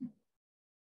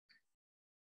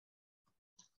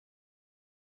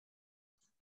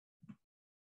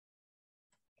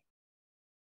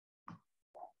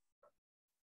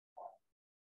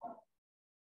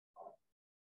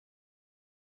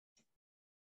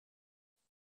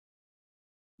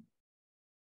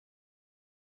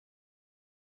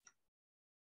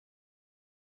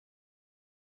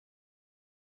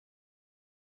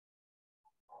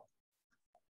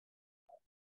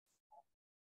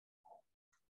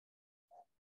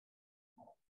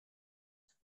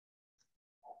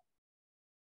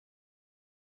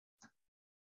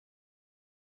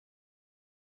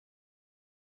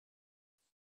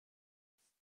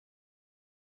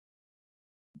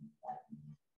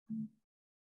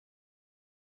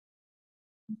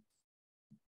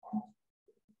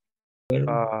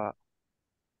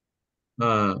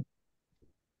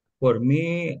 For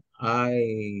me,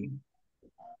 I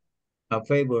a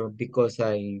favor because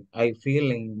I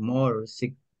feeling more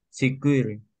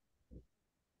secure.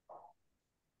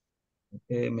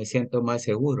 Me siento más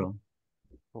seguro.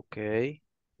 Okay.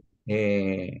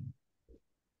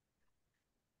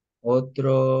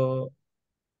 Otro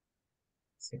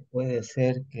se puede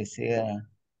ser que sea,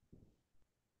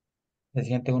 se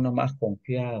siente uno más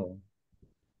confiado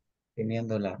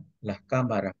teniendo las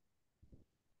cámaras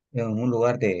en un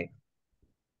lugar de,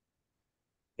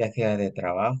 ya sea de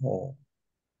trabajo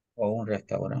o un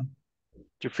restaurante.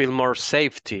 You feel more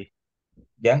safety.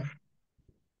 ¿Ya?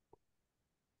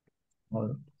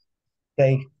 More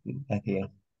safety, así es.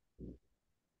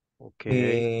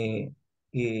 Okay.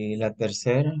 Y la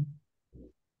tercera,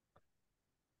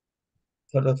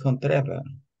 solo son tres, ¿verdad?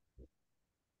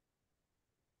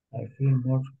 I feel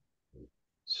more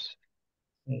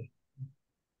safe.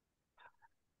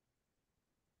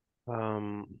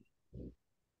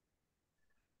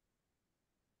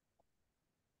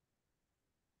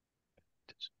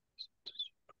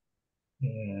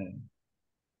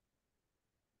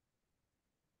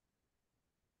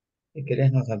 Si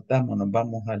querés nos saltamos, nos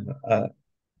vamos a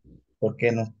 ¿por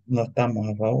qué no estamos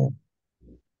a favor?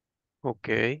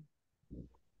 Okay.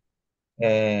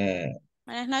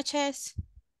 Buenas noches.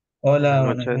 Hola,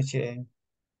 Buenas buenas noches.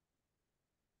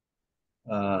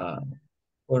 noches.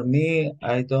 For me,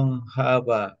 I don't have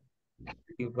a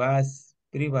privacy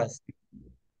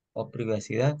o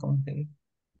privacidad, ¿cómo se dice?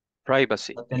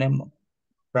 Privacy. No tenemos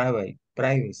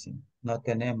privacy. No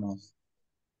tenemos.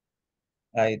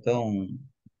 I don't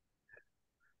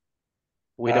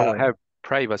We don't have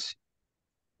privacy.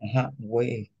 Ajá,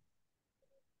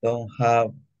 don't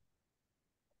have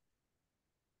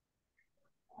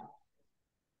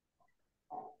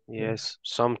Yes,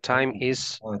 sometimes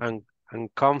is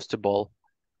uncomfortable,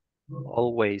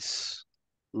 always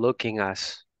looking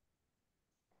us.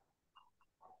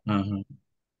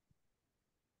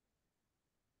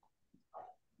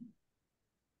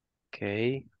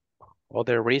 Okay,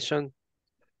 other reason?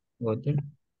 Other.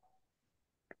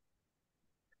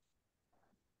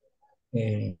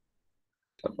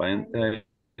 Advantage,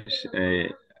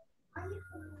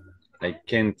 I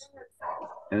can't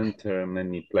enter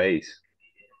many places.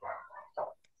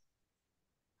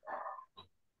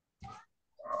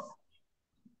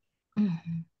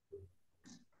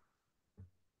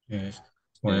 Yes.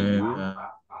 When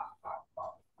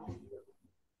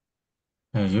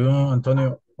you,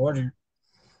 Antonio, what are you?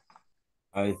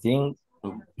 I think,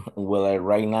 well,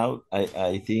 right now,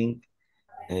 I think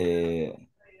the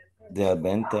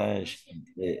advantage,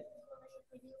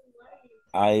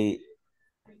 I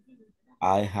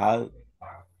have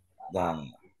the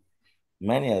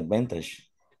many advantage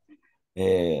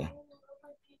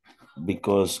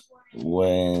because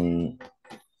when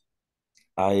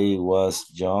I was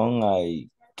young, I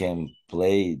can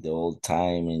play the whole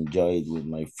time, enjoy it with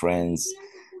my friends,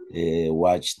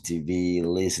 watch TV,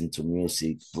 listen to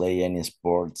music, play any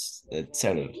sports,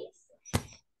 etc.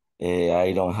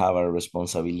 I don't have a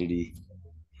responsibility.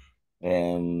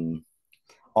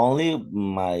 Only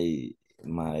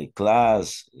my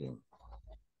class,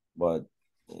 but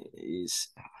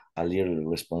it's a little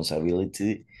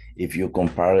responsibility if you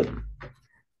compare it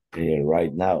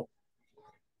right now.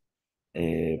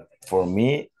 For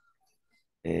me,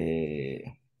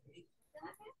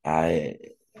 I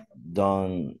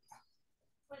don't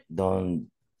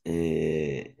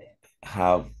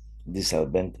have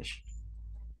disadvantage.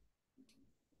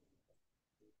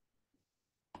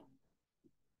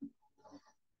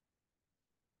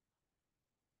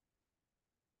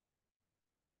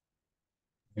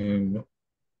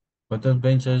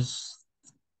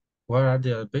 What are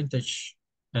the advantages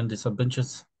and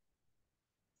disadvantages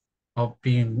of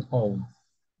being old?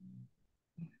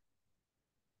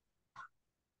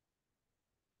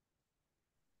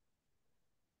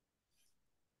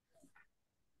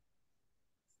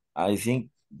 I think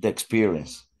the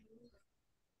experience,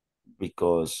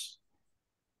 because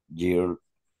year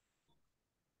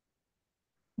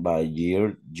by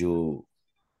year you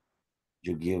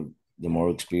give the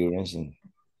more experience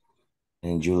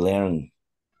and you learn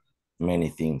many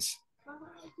things.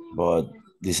 But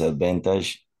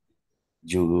disadvantage,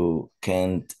 you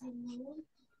can't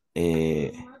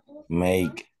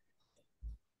make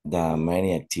the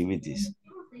many activities,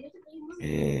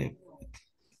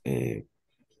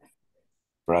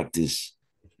 practice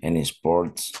any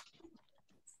sports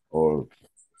or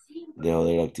the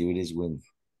other activities when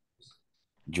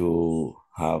you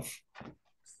have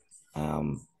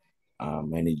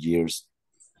many years.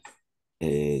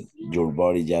 Your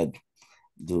body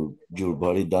your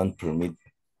body don't permit.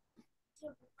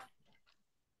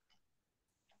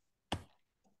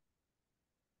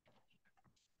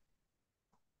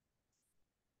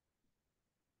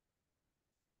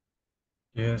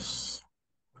 Yes,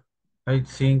 I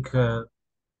think of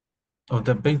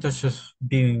the advantages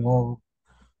being old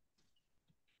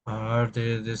are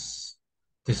the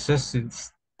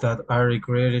diseases that are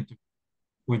created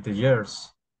with the years.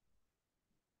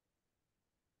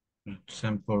 For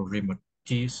example, rheumatism.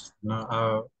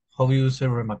 How do you say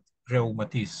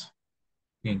rheumatism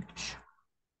in English?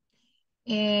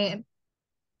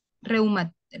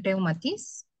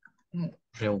 Rheumatis?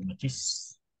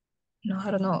 Rheumatism. No,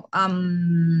 I don't know.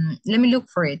 Let me look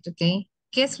for it, okay?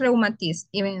 ¿Qué es reumatismo,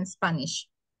 even in Spanish?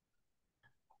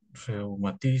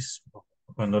 Reumatismo,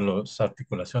 cuando las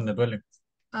articulaciones duelen.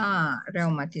 Ah,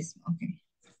 reumatismo, okay.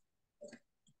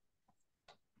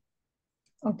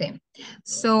 Okay,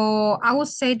 so I would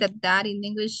say that in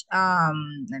English,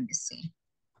 let me see.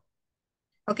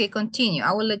 Okay, continue.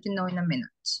 I will let you know in a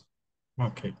minute.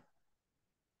 Okay.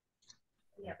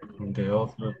 The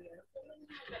other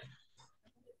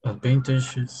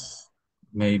advantages,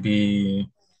 maybe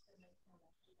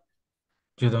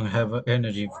you don't have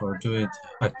energy for doing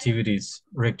activities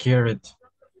required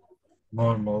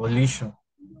more mobilization.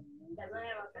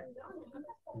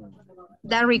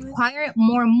 That require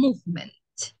more movement.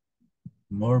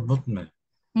 More movement.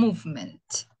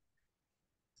 Movement.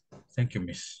 Thank you,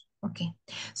 Miss. Okay.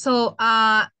 So,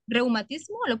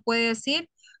 reumatismo lo puede decir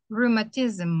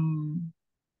rheumatism.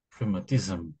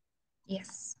 Rheumatism.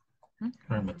 Yes.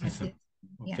 Rheumatism.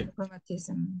 Yeah, Okay.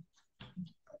 rheumatism.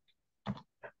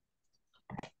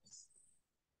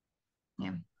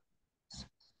 Yeah.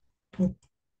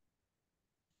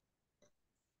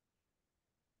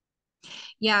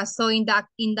 Yeah, so in that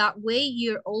way,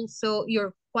 your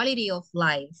quality of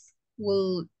life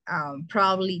will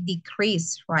probably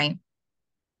decrease, right?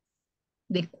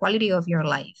 The quality of your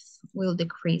life will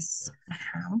decrease.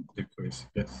 Decrease,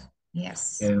 yes.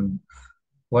 Yes. And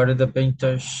what are the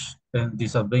advantages and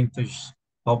disadvantages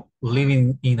of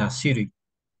living in a city?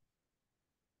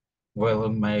 Well,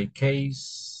 in my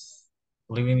case,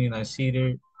 living in a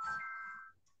city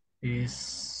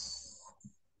is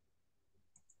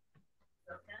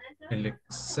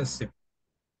excessive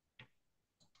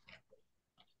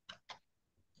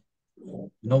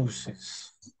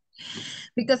noises.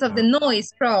 Because of the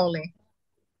noise, probably.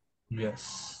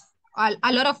 Yes.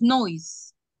 A lot of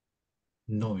noise.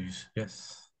 Noise,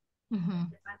 yes. Mm-hmm.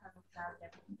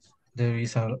 There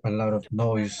is a lot of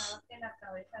noise.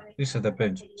 These are the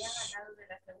advantages.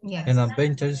 Yes. And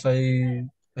advantages,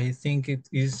 I think it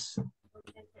is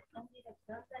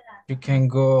you can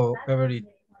go every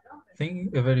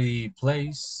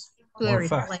place more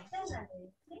fast.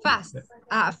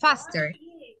 Faster.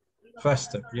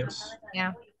 Faster, yes.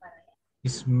 Yeah.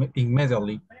 It's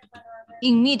immediately.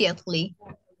 Immediately.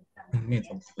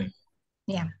 Immediately.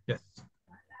 Yeah. Yes.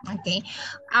 Okay.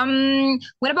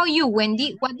 What about you,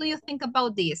 Wendy? What do you think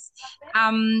about this?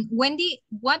 Wendy,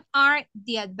 what are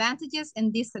the advantages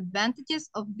and disadvantages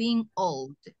of being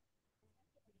old?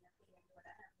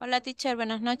 Hola, teacher.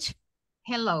 Buenas noches.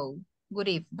 Hello. Good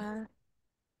evening.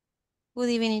 Good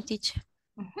evening, teacher.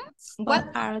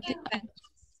 What are the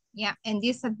yeah, and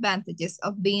disadvantages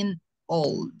of being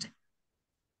old?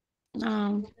 Es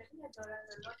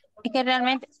que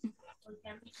realmente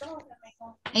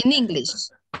In English,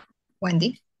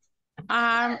 Wendy.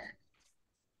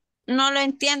 no lo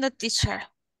entiendo, teacher.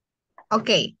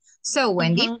 Okay, so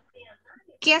Wendy,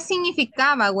 ¿qué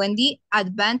significaba, Wendy,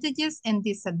 advantages and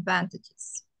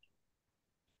disadvantages?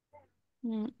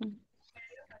 No,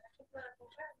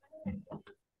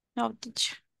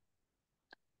 teacher.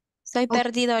 Estoy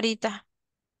perdido ahorita.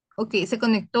 Ok, ¿se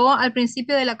conectó al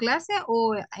principio de la clase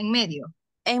o en medio?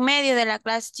 En medio de la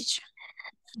clase, teacher.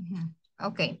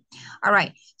 Okay, all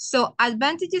right. So,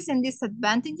 advantages and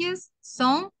disadvantages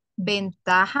son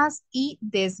ventajas y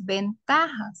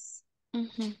desventajas.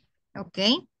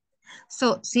 Okay.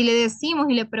 So, si le decimos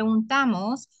y le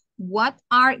preguntamos, what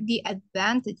are the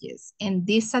advantages and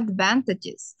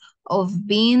disadvantages of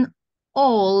being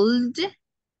old?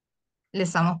 Le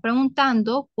estamos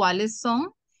preguntando cuáles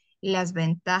son las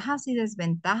ventajas y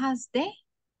desventajas de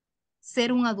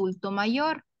ser un adulto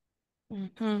mayor.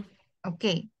 Ok,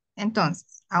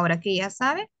 entonces, ahora que ya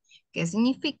sabe qué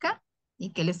significa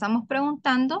y qué le estamos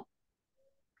preguntando,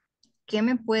 ¿qué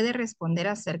me puede responder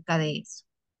acerca de eso?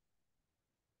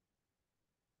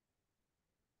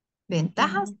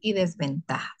 Ventajas y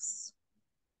desventajas.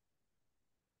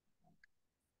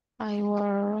 I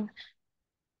will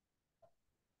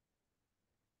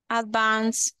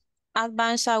advance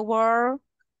our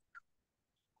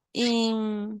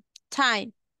in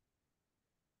time.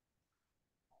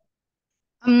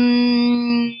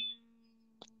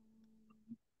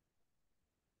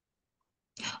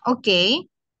 Okay.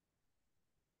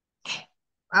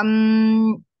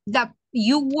 That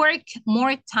you work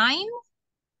more time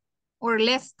or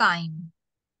less time?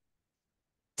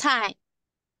 Time.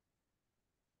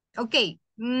 Okay.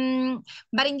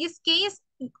 But in this case,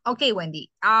 okay,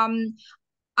 Wendy, are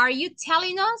you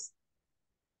telling us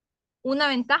una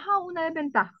ventaja o una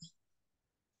desventaja?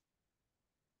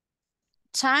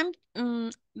 Time,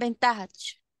 ventaja.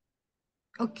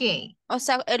 Ok. O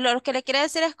sea, lo que le quiere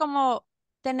decir es como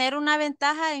tener una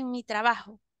ventaja en mi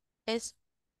trabajo. Es.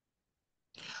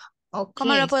 Okay.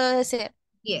 ¿Cómo lo puedo decir?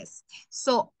 Yes.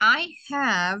 So I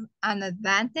have an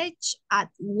advantage at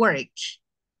work.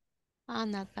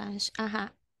 An advantage.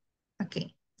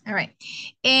 Okay. All right.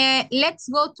 Let's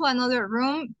go to another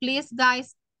room. Please,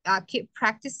 guys, keep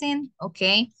practicing.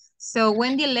 Okay. So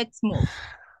Wendy, let's move.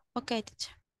 Okay,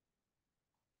 teacher.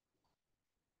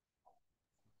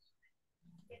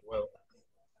 Well.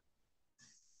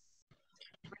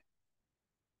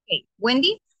 Okay,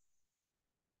 Wendy.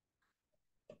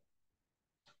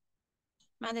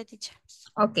 Mande, teacher.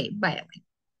 Okay, vaya.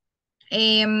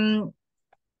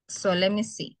 So let me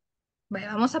see.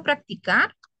 Vaya, vamos a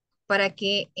practicar para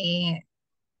que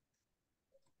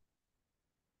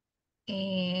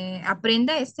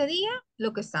aprenda este día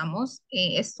lo que estamos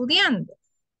estudiando.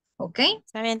 ¿Ok?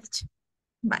 Está bien, teacher.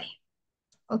 Vaya.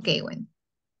 Ok, bueno.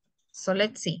 So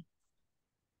let's see.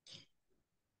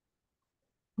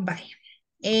 Vaya.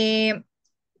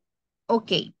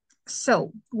 Ok.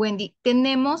 So, Wendy,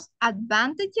 tenemos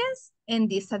advantages and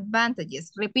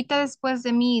disadvantages. Repita después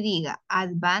de mí y diga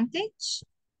advantage.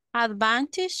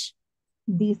 Advantage.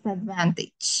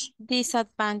 Disadvantage.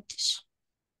 Disadvantage.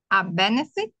 A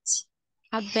benefit.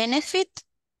 A benefit.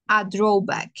 A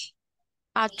drawback.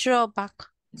 A drawback.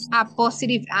 A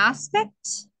positive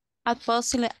aspect. A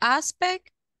positive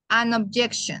aspect. An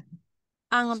objection.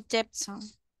 An objection.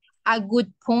 A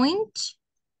good point.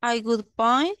 A good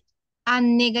point. A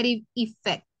negative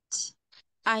effect.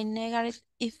 A negative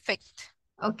effect.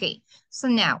 Okay, so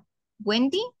now,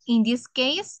 Wendy, in this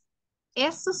case,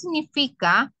 eso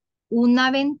significa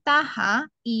una ventaja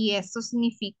y eso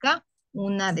significa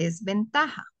una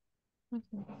desventaja.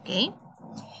 Okay.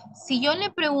 Si yo le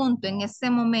pregunto en este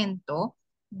momento,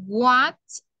 what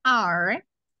are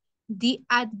the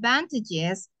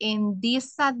advantages and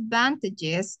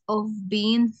disadvantages of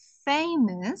being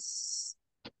famous?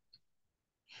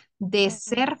 De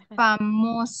ser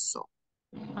famoso.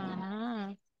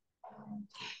 Ah.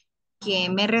 ¿Qué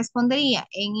me respondería?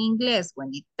 En inglés,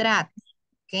 Wendy, trate.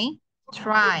 ¿Ok?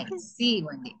 Try. Sí,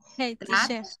 Wendy. Hey,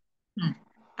 Trate.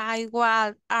 teacher.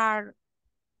 What are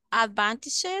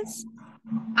advantages?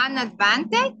 An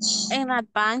advantage? An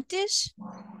advantage?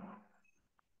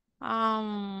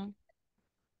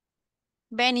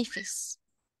 Benefits.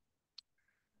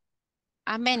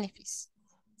 A benefits.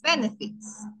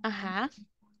 Benefits. Ajá.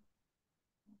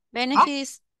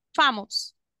 Benefits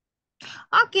famous.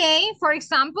 Okay, for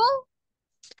example?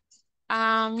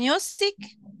 Music.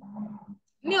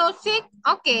 Music,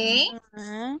 okay.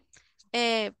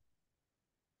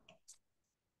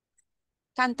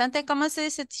 Cantante, ¿cómo se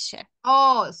dice, teacher?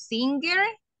 Oh, singer.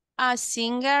 A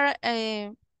singer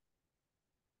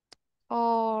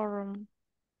or,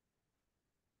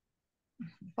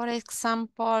 for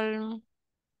example,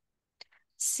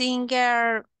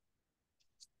 singer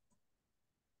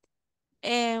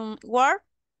work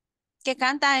que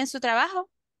canta en su trabajo.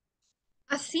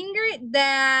 A singer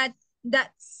that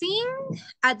sing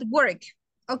at work.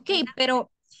 Okay, pero,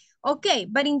 okay,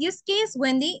 but in this case,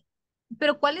 Wendy,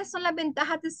 pero ¿cuáles son las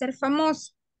ventajas de ser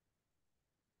famoso?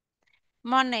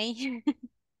 Money.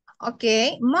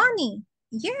 Okay, money.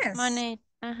 Yes. Money.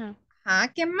 Ajá.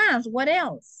 ¿Qué más? What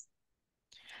else?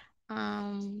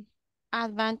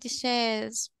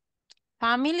 Advantages.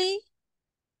 Family.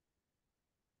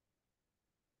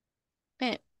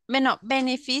 Bueno,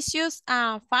 beneficios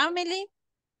a family.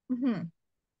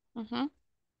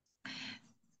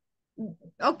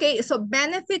 Okay, so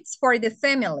benefits for the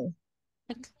family.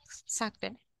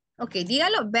 Exactly. Okay,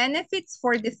 dígalo, benefits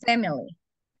for the family.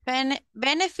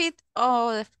 Benefit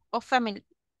of family.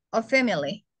 Of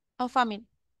family. Of family.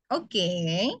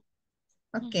 Okay.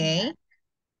 Okay.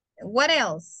 What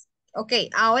else? Okay,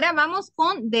 ahora vamos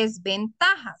con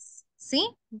desventajas, ¿sí?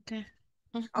 Okay.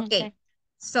 Okay.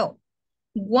 So,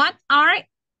 what are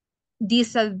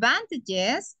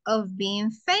disadvantages of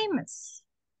being famous?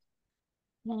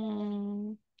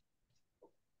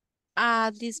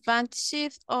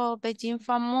 Disadvantages of being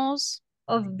famous.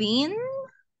 Of being?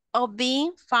 Of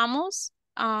being famous.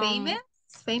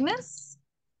 Famous?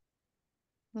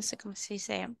 No sé cómo se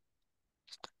dice.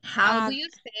 How do you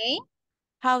say?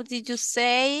 How did you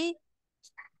say?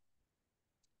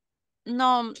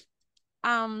 No,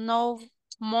 no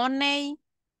money.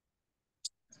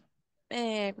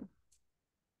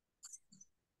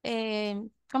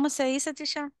 ¿Cómo se dice,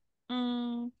 teacher?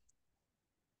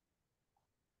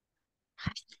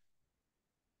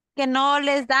 Que no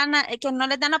les dan,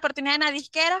 oportunidad en la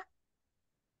disquera.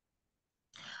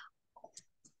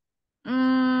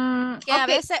 Que a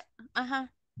veces, ajá.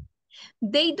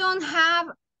 They don't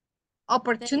have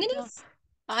opportunities.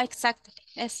 Exactly.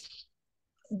 Yes.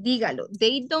 Dígalo.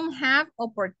 They don't have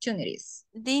opportunities.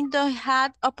 They don't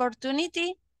have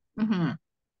opportunity.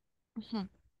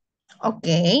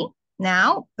 Okay.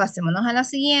 Now, pasémonos a la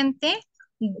siguiente.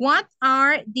 What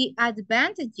are the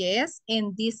advantages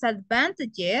and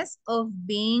disadvantages of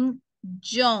being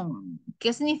young?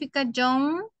 ¿Qué significa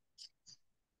young?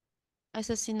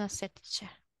 Eso sí no sé, teacher.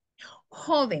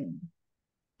 Joven.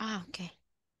 Okay.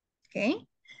 Okay.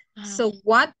 So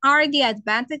what are the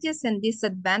advantages and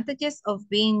disadvantages of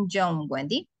being young,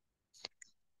 Wendy?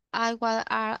 What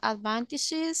are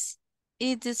advantages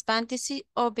y disadvantages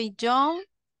of being young?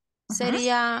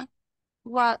 Sería,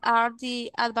 what are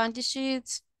the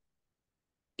advantages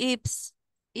if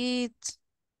it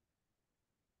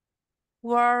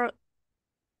were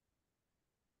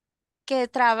que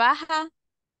trabaja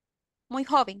muy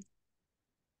joven?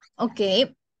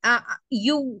 Okay.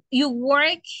 You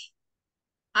work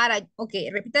at a, okay,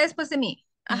 repita después de mí.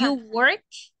 You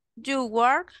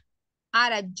work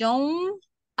at a young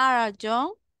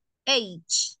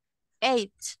age.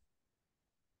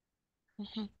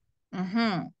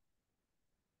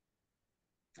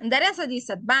 That is a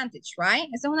disadvantage, right?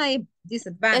 Esa es una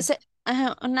disadvantage.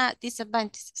 Una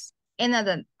disadvantages. In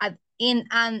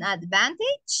an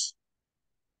advantage?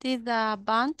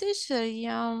 Disadvantage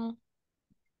sería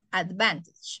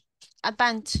Advantage.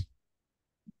 advantage.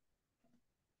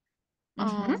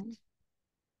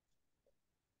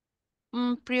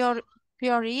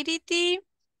 Priority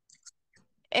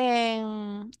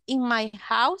in my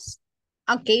house.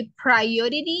 Okay,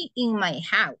 priority in my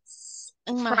house.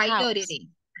 In my priority.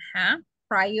 house.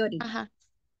 Priority.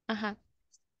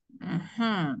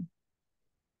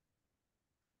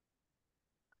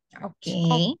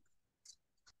 Okay.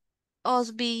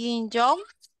 Us being young.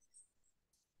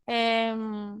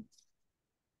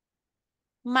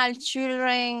 My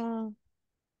children.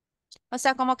 O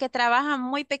sea, como que trabajan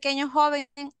muy pequeños, jóvenes,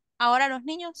 ahora los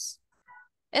niños.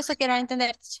 Eso quiero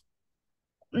entender.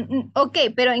 Ok,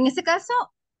 pero en este caso.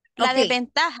 La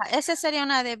desventaja, esa sería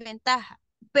una desventaja.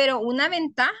 Pero una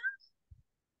ventaja.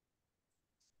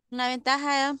 Una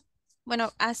ventaja,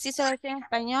 bueno, así se lo dice en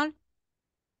español.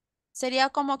 Sería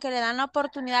como que le dan la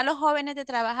oportunidad a los jóvenes de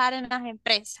trabajar en las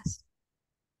empresas.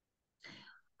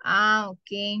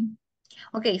 Ok.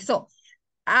 Ok,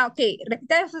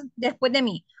 repita eso después de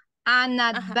mí. An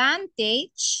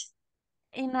advantage.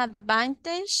 An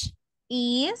advantage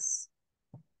is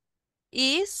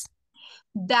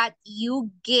that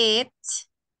you get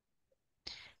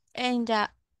and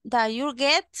that you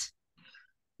get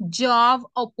job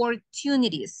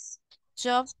opportunities.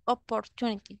 Job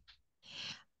opportunity.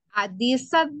 A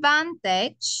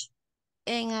disadvantage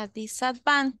and a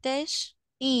disadvantage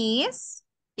is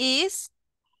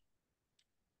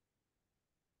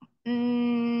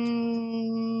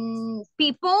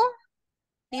people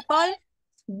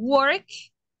work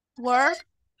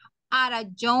at a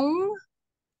young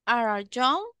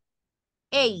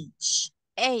age.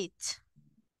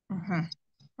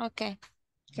 Okay.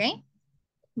 Okay.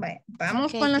 Bueno, vamos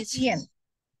Okay, con la siguiente.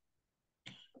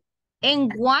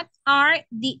 And what are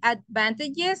the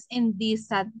advantages and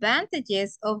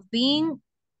disadvantages of being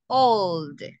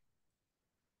old?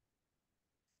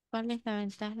 ¿Cuál es la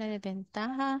ventaja, la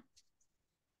desventaja?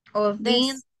 Of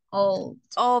being old.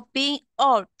 Of being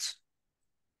old.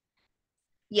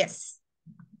 Yes.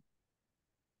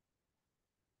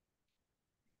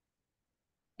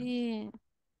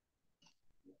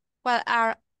 What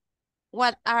are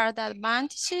the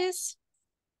advantages?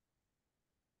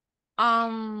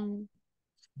 ¿Cómo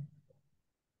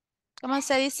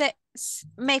se dice?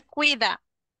 Me cuida.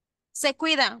 Se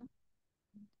cuidan.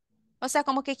 O sea,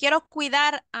 como que quiero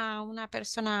cuidar a una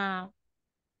persona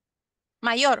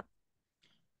mayor.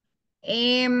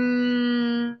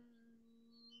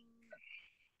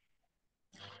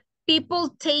 People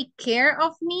take care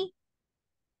of me.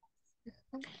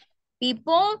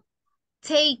 People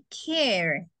take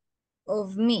care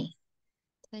of me.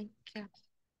 Take care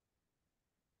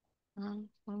of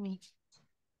me.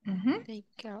 Take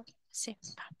care. Sí.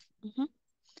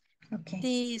 Okay.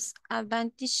 These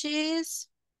advantages,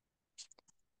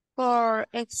 for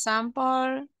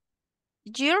example,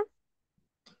 year.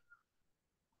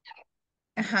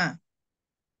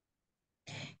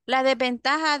 La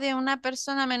desventaja de una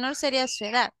persona menor sería su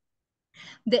edad.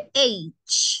 The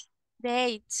age. The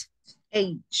age.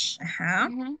 Age.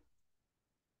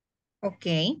 Ok.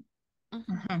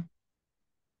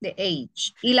 The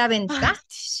age. Y la ventaja.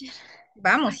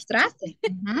 Vamos, trate.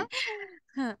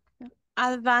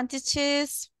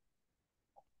 Advantages.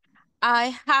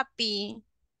 I happy.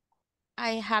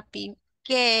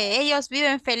 Que ellos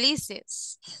viven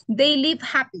felices. They live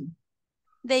happy.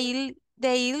 They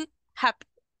happy.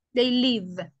 They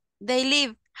live. They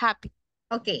live happy.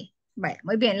 Ok, vaya,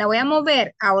 muy bien. La voy a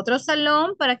mover a otro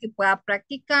salón para que pueda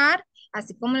practicar,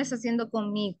 así como lo está haciendo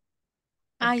conmigo.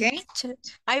 Okay.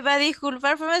 Ay, va a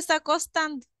disculpar, pero me está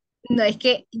costando. No, es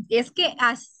que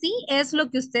así es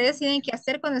lo que ustedes tienen que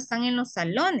hacer cuando están en los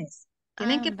salones.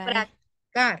 Tienen que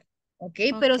practicar, ¿ok?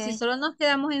 Pero si solo nos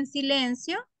quedamos en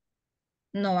silencio,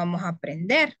 no vamos a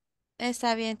aprender.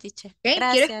 Está bien, teacher. ¿Okay?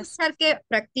 Gracias. Quiero escuchar que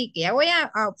practique. Ya voy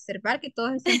a observar que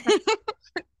todos estén practicando.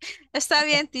 Está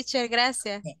bien, teacher.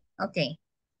 Gracias. Ok.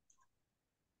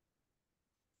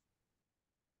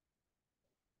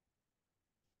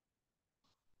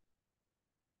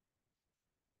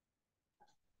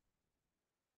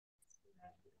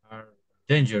 Are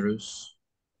dangerous.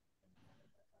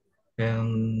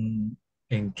 And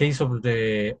in case of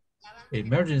the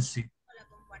emergency,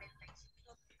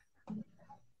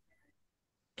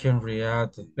 can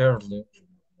react earlier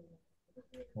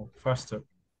or faster.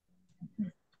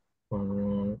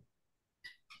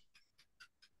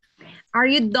 Are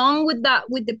you done with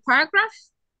the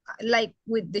paragraph? Like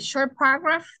with the short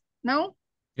paragraph? No?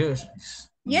 Yes, please.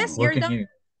 Yes, What you're can done? you?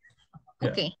 Yeah.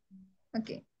 Okay,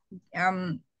 okay.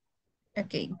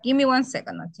 Okay, give me 1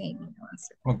 second, okay? Give me 1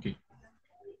 second. Okay.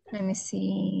 Let me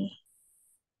see.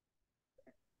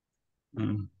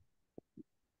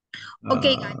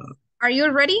 Okay, guys, are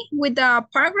you ready with the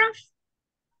paragraph?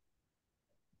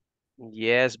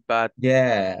 Yes, but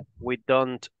Yeah. we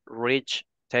don't reach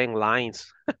 10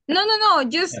 lines. No,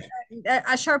 just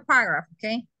a short paragraph,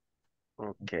 okay?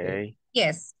 Okay.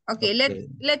 Yes, okay, Okay.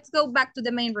 let's go back to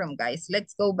the main room, guys.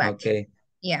 Let's go back. Okay.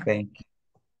 Yeah. Thank you.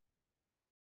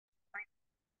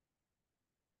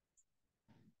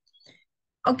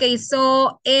 Okay,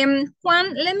 so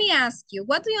Juan, let me ask you,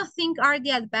 what do you think are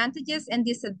the advantages and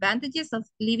disadvantages of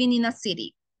living in a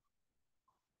city?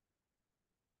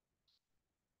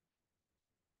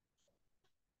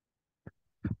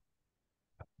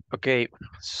 Okay,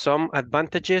 some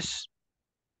advantages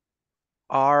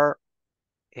are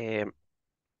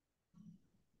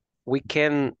we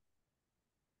can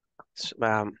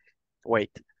wait.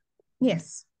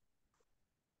 Yes.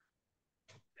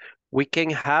 We can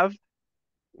have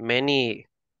many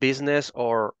business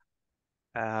or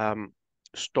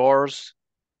stores,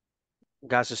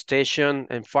 gas station,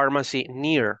 and pharmacy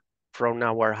near from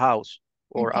our house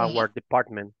or Okay. our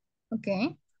department.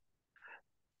 Okay.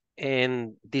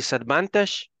 And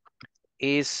disadvantage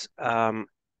is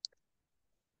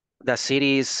the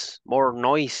city is more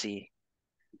noisy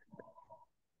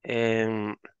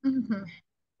and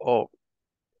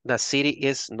the city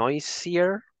is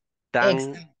noisier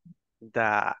than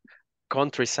the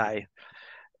countryside,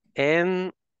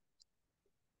 and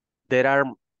there are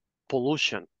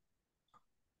pollution.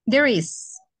 There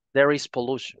is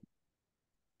pollution.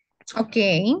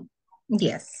 Okay.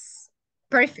 Yes.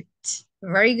 Perfect.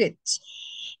 Very good.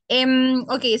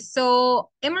 Okay, so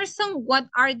Emerson, what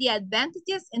are the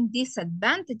advantages and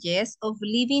disadvantages of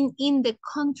living in the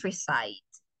countryside?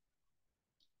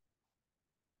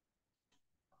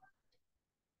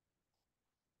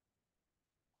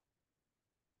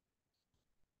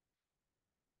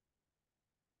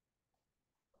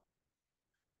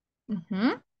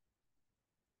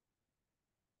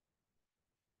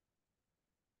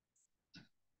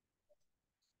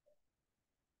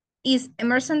 Is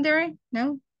Emerson there?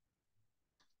 No?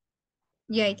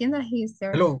 Yeah, I think that he's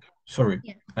there. Hello. Sorry,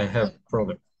 Yeah. I have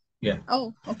problem. Yeah.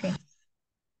 Oh, okay.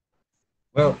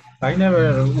 Well, I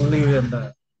never live in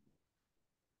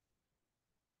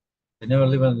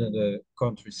the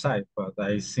countryside, but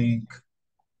I think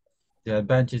the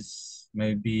advantage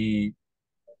maybe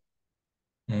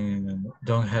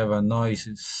don't have a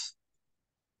noises,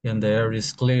 and the air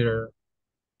is clearer,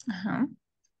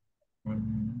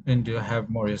 and you have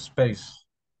more space.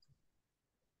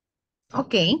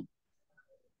 Okay.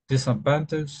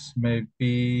 Disadvantage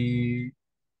maybe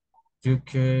you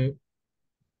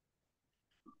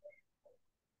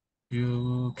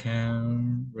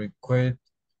can require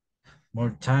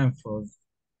more time for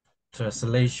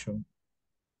translation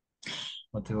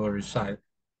on the other side.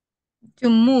 To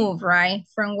move, right?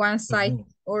 From one side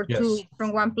or Yes.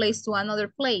 from one place to another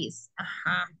place.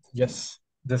 Yes,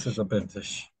 this is a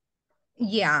advantage.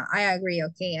 Yeah, I agree.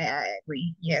 Okay, I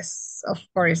agree. Yes, of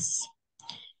course.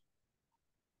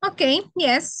 Okay,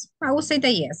 yes, I will say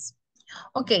that yes.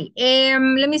 Okay,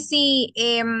 let me see.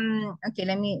 Okay,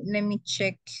 let me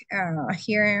check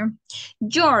here.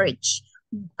 George,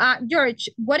 George,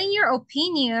 what in your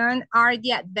opinion are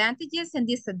the advantages and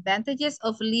disadvantages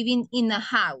of living in a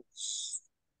house?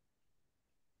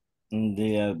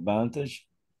 The advantage,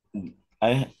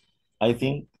 I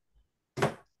think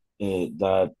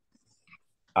that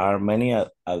are many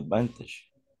advantage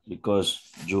because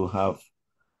you have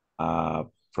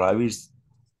privacy.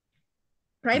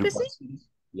 Privacy?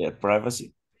 Yeah,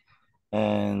 privacy,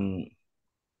 and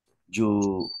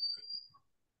you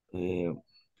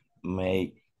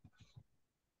make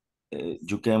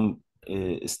you can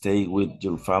stay with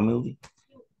your family.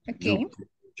 Okay. You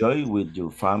enjoy with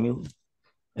your family,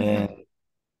 and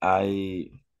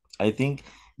I think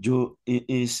it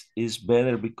is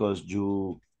better because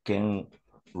you can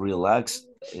relax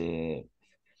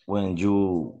when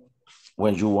you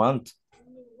want.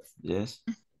 Yes.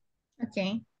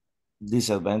 Okay.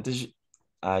 Disadvantage,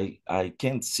 I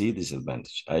can't see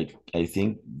disadvantage. I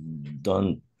think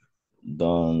don't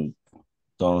don't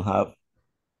don't have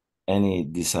any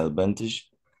disadvantage.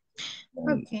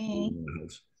 Okay.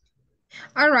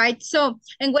 All right. So,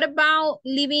 and what about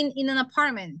living in an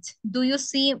apartment? Do you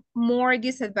see more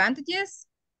disadvantages?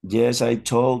 Yes, I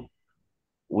talk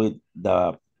with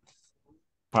the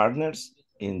partners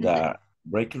in the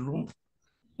breaking room.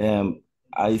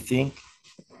 I think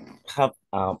have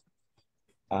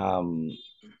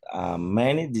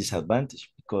many disadvantages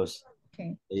because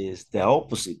it's the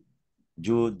opposite.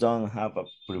 You don't have a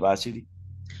privacy.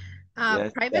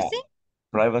 Yes, Privacy?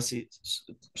 Privacy,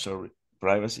 sorry,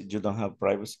 privacy. You don't have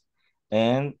privacy.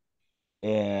 And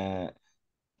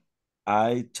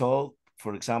I told,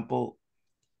 for example,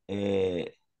 you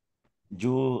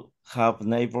have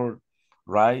neighbor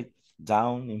right,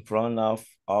 down, in front of,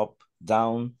 up,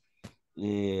 down.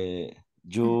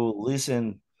 You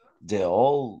listen the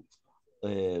all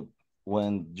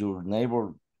when your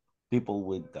neighbor people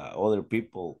with other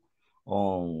people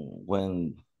on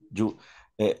when you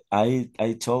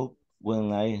I told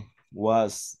when I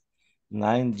was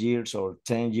 9 years or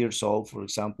 10 years old, for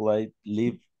example, I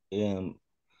live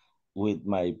with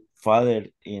my father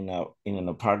in an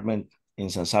apartment in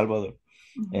San Salvador.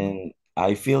 And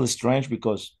I feel strange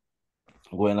because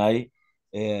when I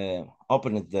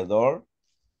opened the door,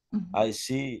 I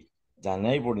see the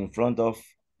neighbor in front of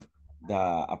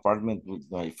the apartment with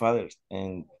my father.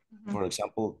 And for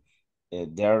example,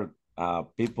 there are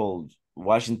people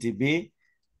watching TV,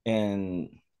 and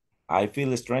I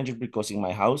feel strange because in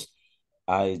my house,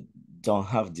 I don't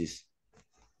have this.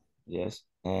 Yes.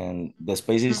 And the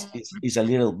space is a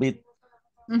little bit,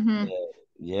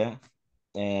 yeah.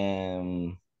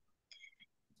 And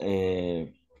I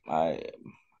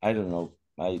don't know.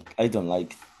 I don't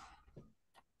like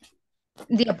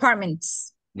the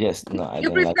apartments. Yes, no, I You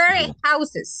don't like prefer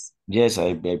houses? Yes,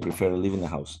 I prefer to live in a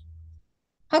house.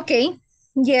 Okay.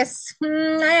 Yes,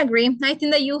 I agree. I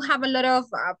think that you have a lot of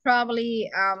probably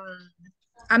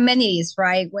amenities,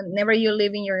 right? Whenever you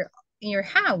live in your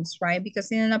house, right?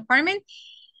 Because in an apartment,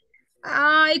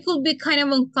 it could be kind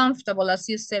of uncomfortable, as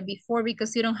you said before,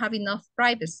 because you don't have enough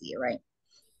privacy, right?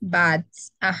 But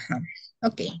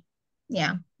okay,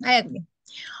 yeah, I agree.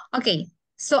 Okay,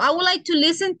 so I would like to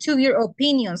listen to your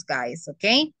opinions, guys.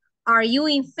 Okay, are you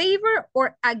in favor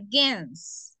or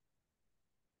against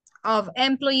of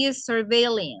employee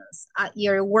surveillance at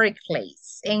your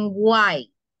workplace, and why?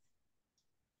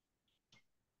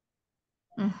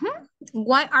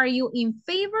 Why are you in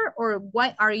favor or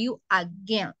why are you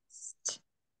against?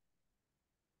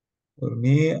 For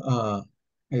me, a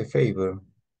favor.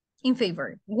 In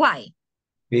favor. Why?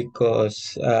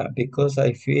 Because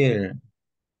I feel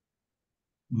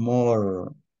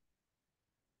more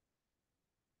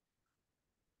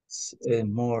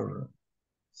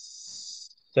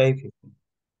safe.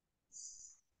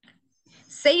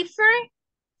 Safer?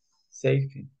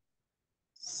 Safe.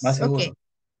 Más seguro. Okay.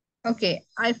 Okay,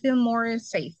 I feel more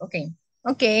safe. Okay.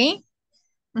 Okay.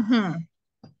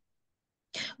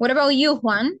 What about you,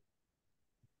 Juan?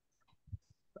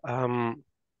 I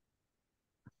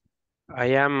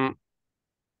am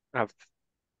a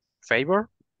favor,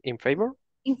 in favor.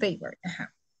 In favor.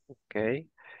 Okay.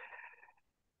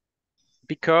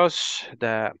 Because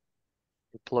the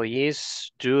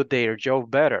employees do their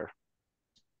job better.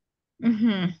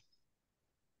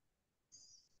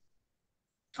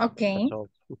 Okay. All.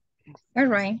 All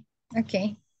right.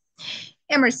 Okay.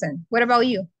 Emerson, what about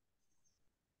you?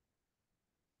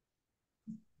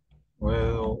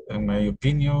 Well, in my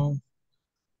opinion,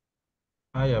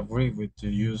 I agree with to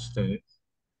use the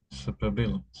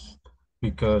surveillance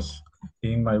because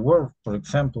in my work, for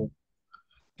example,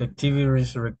 the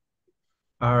activities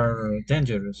are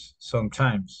dangerous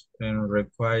sometimes and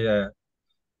require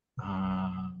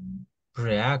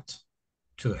react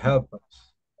to help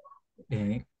us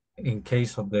in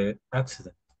case of the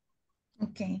accident.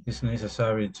 Okay. It's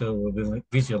necessary to be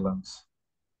vigilance.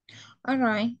 All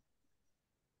right.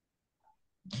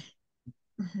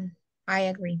 I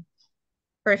agree.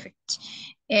 Perfect.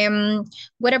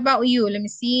 What about you? Let me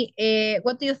see.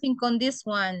 What do you think on this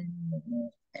one?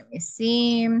 Let me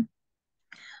see.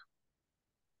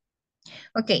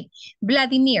 Okay,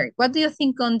 Vladimir, what do you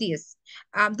think on this?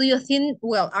 Do you think,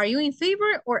 well, are you in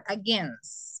favor or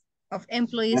against of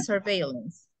employee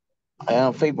surveillance? I am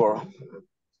in favor.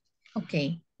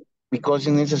 Okay. Because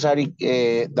it's necessary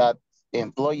that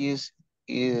employees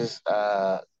is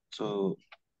to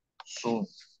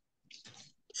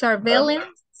surveillance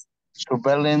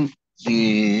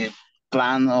the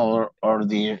plan or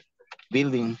the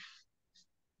building.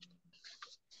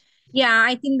 Yeah,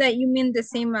 I think that you mean the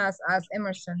same as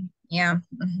Emerson. Yeah.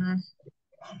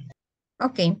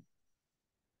 Okay.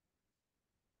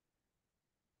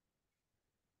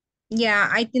 Yeah,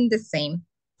 I think the same.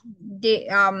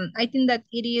 I think that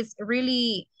it is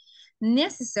really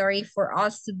necessary for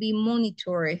us to be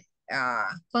monitored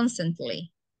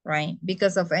constantly, right?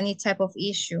 Because of any type of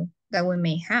issue that we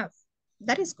may have.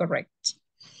 That is correct.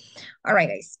 All right,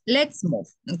 guys, let's move.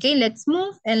 Okay, let's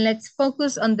move and let's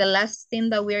focus on the last thing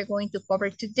that we are going to cover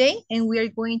today. And we are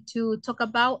going to talk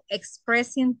about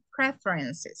expressing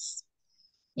preferences.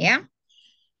 Yeah.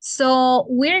 So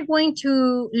we're going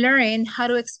to learn how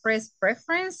to express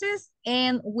preferences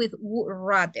and with would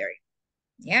rather.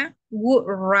 Yeah, would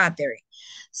rather.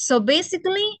 So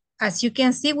basically, as you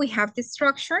can see, we have the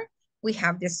structure, we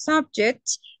have the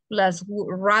subject plus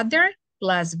would rather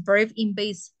plus verb in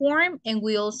base form, and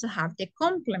we also have the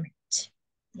complement.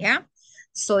 Yeah,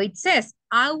 so it says,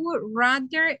 I would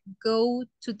rather go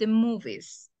to the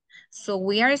movies. So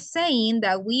we are saying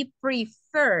that we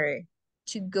prefer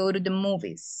to go to the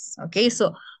movies. Okay,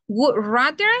 so would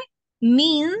rather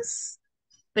means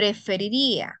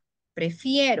preferiría,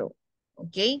 prefiero.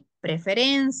 Okay,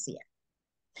 preferencia.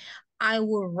 I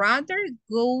would rather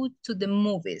go to the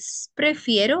movies.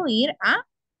 Prefiero ir a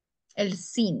el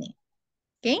cine.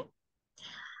 Okay.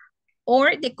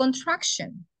 Or the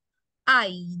contraction.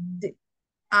 I'd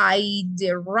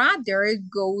rather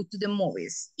go to the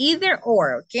movies. Either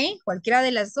or, okay? Cualquiera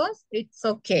de las dos, it's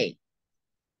okay.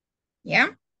 Yeah.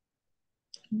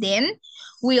 Then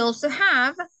we also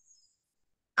have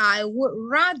I would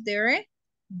rather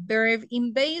verb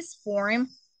in base form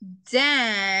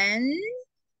than,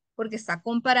 porque está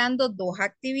comparando dos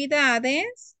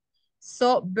actividades.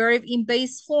 So verb in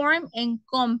base form and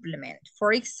complement.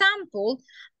 For example,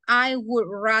 I would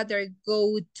rather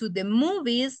go to the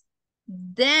movies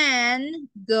than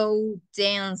go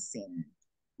dancing.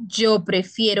 Yo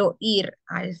prefiero ir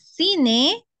al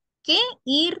cine que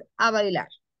ir a bailar.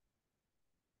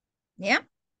 Yeah.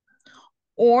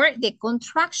 Or the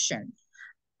contraction.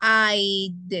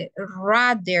 I'd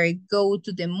rather go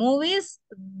to the movies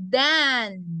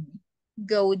than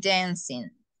go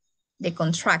dancing. The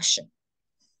contraction.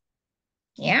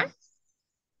 Yeah.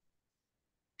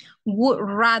 Would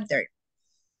rather.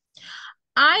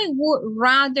 I would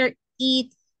rather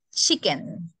eat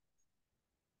chicken.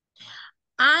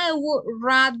 I would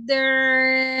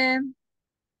rather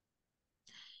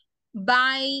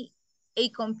buy a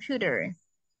computer.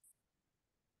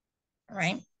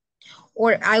 Right?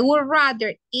 Or I would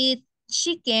rather eat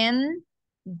chicken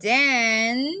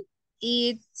than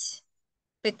eat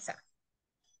pizza.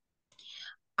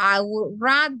 I would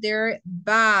rather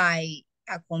buy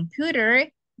a computer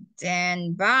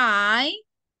than buy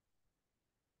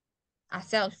a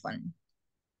cell phone.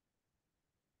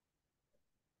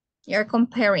 You're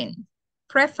comparing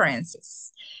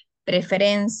preferences,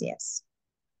 preferencias.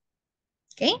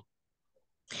 Okay?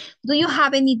 Do you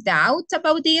have any doubt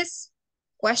about this?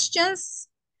 Questions?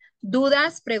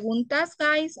 ¿Dudas, preguntas,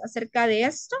 guys, acerca de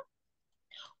esto?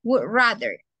 Would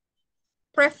rather.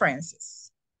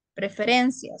 Preferences.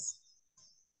 Preferencias.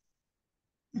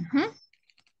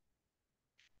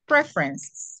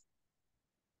 Preferences.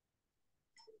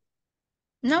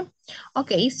 No?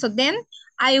 Okay, so then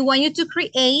I want you to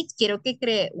create, quiero que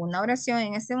cree una oración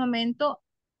en este momento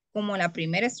como la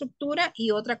primera estructura y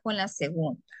otra con la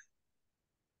segunda.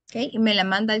 Okay, y me la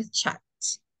manda al chat.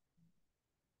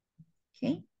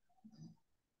 Okay.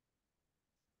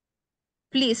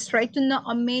 Please try to not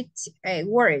omit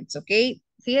words, okay?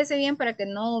 Fíjese bien para que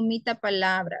no omita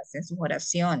palabras en sus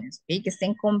oraciones, okay? Que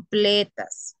estén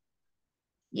completas.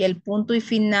 Y el punto y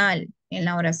final en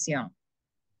la oración.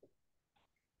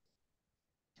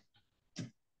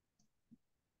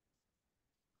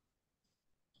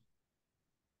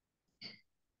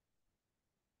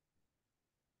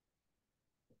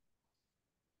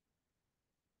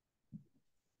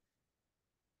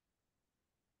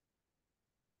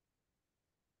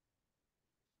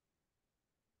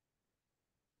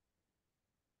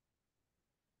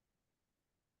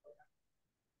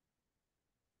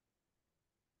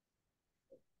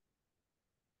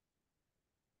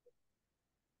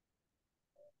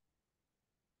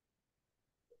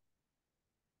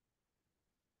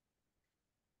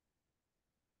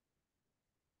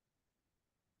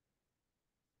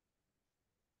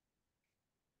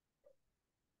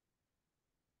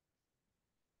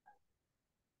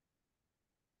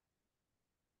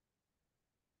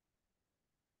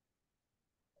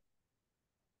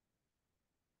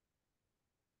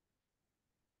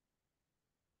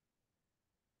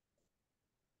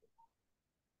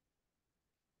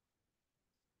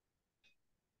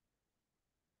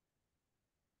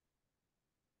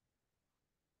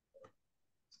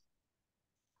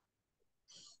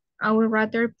 I would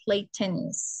rather play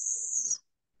tennis.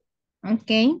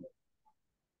 Okay.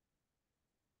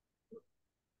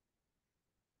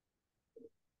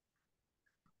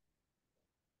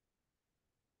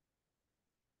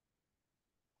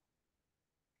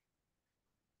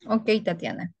 Okay,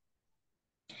 Tatiana.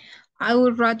 I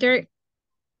would rather.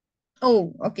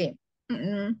 Oh, okay.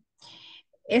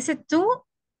 Ese tú,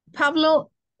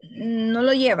 Pablo, no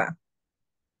lo lleva.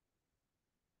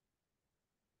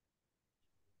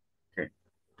 Okay.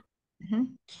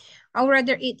 I would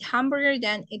rather eat hamburger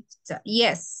than eat pizza.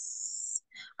 Yes.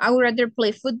 I would rather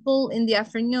play football in the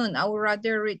afternoon. I would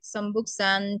rather read some books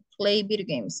and play video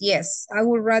games. Yes. I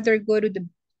would rather go to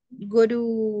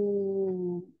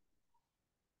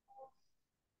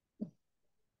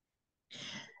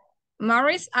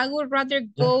Maurice, I would rather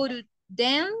go to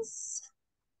dance.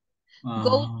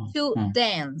 Go to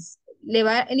dance. Le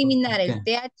va a eliminar el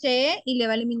THE y le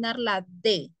va a eliminar la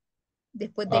D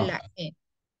después de la E.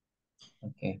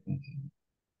 Okay.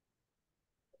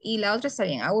 Y la otra está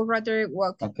bien. I would rather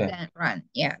walk than run.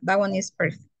 Yeah, that one is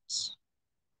perfect.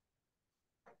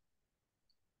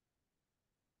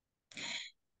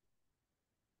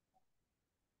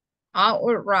 I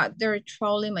would rather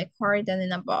travel in my car than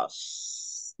in a bus.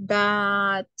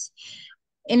 That,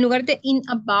 en lugar de in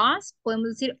a bus,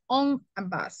 podemos decir on a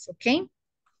bus, okay?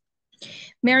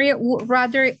 Mario would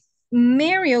rather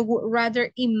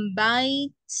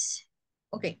invite,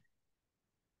 okay.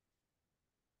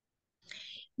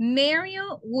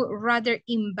 Mario would rather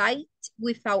invite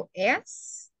without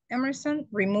S. Emerson,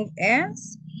 remove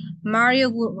S. Mario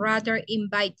would rather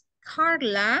invite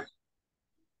Carla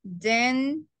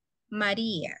than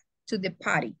Maria to the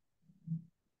party.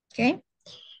 Okay.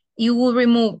 You will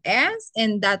remove S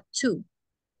and that too.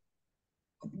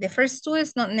 The first two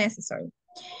is not necessary.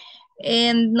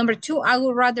 And number two, I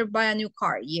would rather buy a new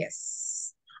car.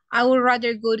 Yes. I would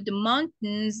rather go to the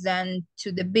mountains than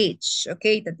to the beach.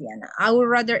 Okay, Tatiana. I would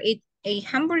rather eat a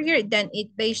hamburger than eat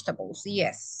vegetables.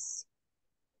 Yes.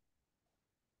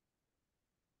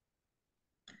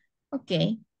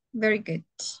 Okay, very good.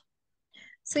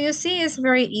 So you see, it's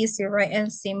very easy, right?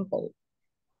 And simple.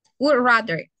 Would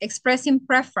rather, expressing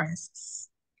preferences.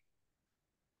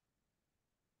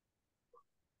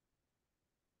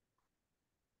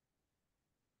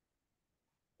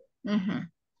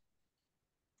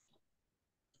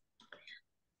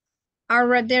 I'd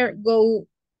rather go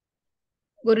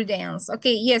to dance.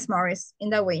 Okay, yes, Morris, in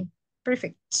that way.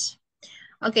 Perfect.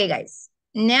 Okay, guys.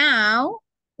 Now,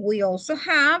 we also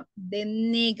have the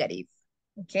negative.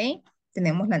 Okay,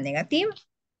 tenemos la negative.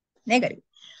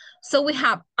 So we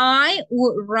have I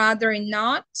would rather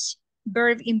not,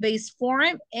 verb in base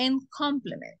form, and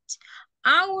complement.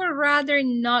 I would rather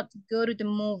not go to the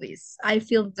movies. I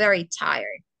feel very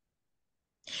tired.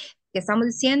 ¿Qué estamos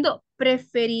diciendo?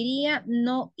 Preferiría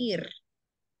no ir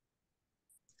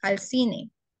al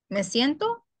cine. Me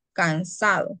siento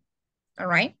cansado. All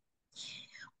right?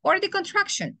 Or the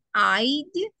contraction. I'd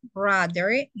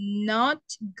rather not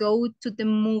go to the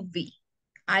movie.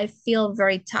 I feel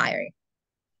very tired.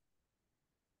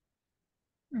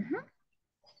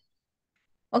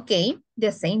 Okay,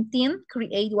 the same thing.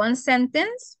 Create one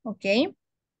sentence, okay,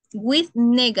 with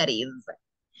negative.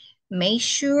 Make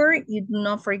sure you do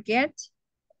not forget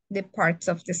the parts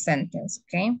of the sentence,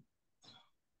 okay?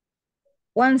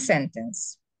 One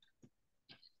sentence.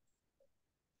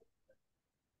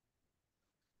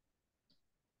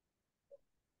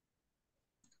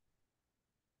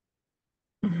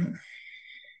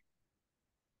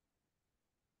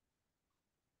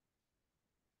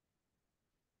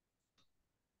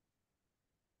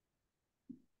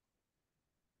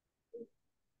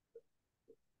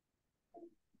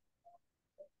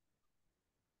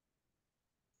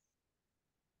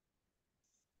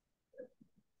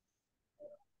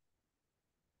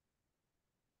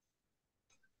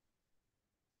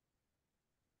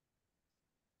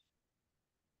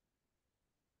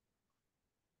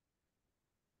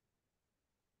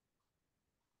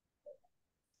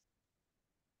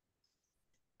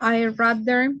 I'd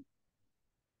rather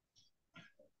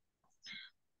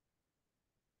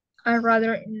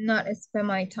not spend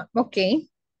my time. Okay.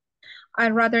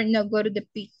 I'd rather not go to the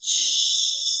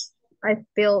beach. I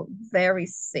feel very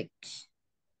sick.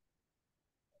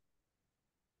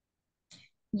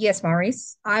 Yes,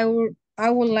 Maurice. I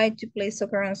would like to play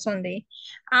soccer on Sunday.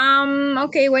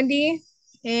 Okay, Wendy.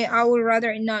 I would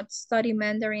rather not study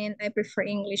Mandarin. I prefer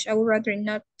English. I would rather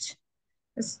not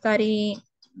study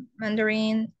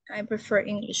Mandarin. I prefer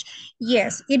English.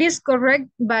 Yes, it is correct,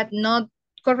 but not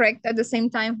correct at the same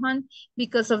time, Juan,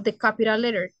 because of the capital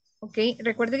letter. Ok,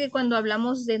 recuerde que cuando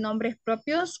hablamos de nombres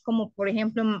propios, como por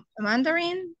ejemplo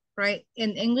Mandarin, right,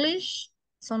 en English,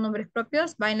 son nombres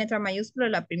propios, va en letra mayúscula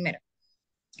la primera.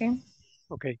 Ok.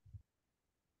 Ok.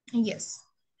 Yes.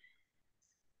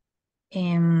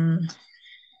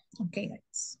 Okay,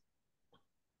 guys.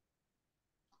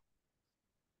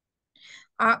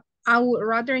 I would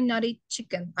rather not eat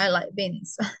chicken. I like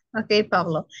beans. Okay,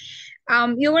 Pablo.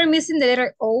 You were missing the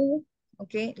letter O.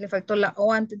 Okay, le faltó la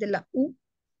O antes de la U.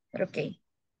 Pero okay.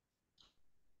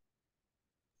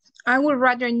 I would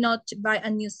rather not buy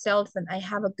a new cell phone. I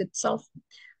have a good cell phone.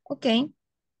 Okay.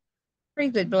 Very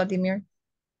good, Vladimir.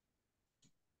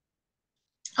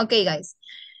 Okay, guys.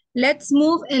 Let's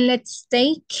move and let's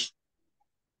take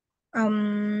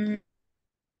the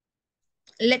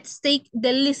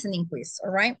listening quiz,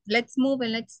 all right? Let's move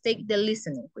and let's take the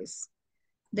listening quiz.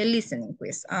 The listening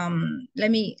quiz. Let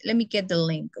me get the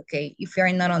link, okay? If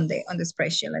you're not on the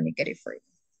spreadsheet, let me get it for you.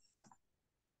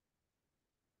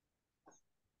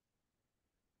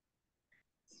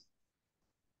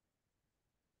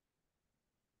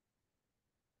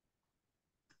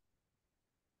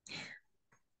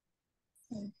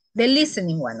 The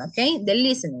listening one, okay? The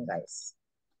listening, guys.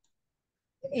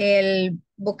 El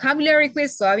vocabulary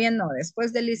quiz todavía no.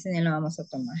 Después del listening lo vamos a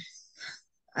tomar.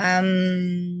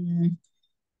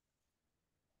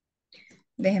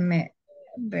 Déjenme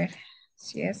ver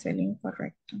si es el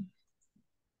incorrecto.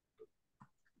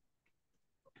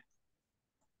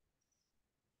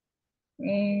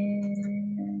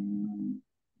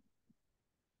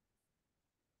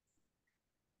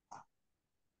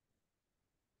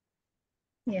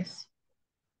 Yes.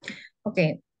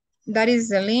 Okay, that is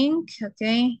the link,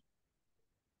 okay.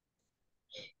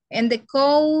 And the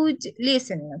code,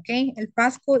 listening, okay. El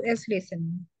passcode es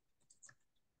listening.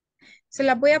 Se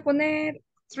la voy a poner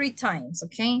 3 times,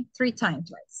 okay. 3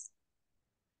 times, guys.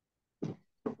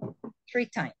 3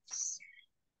 times.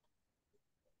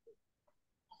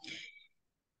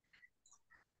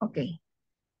 Okay.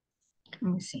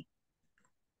 Let me see.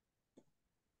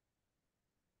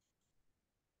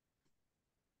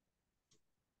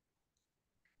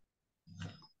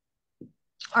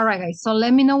 All right, guys. So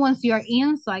let me know once you are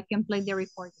in so I can play the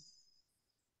recording.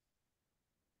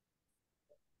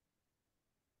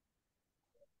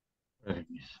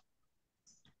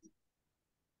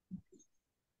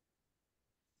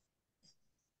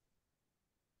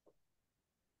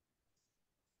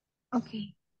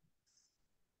 Okay.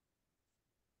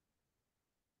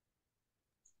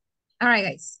 All right,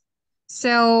 guys.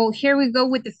 So here we go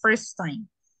with the first time.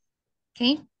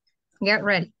 Okay, get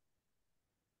ready.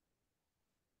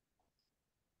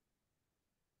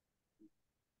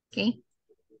 Okay.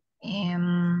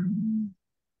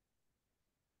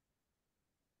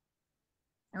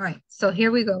 All right, so here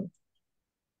we go.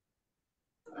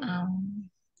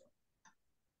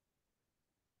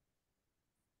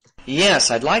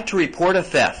 Yes, I'd like to report a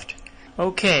theft.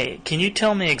 Okay, can you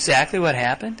tell me exactly what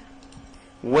happened?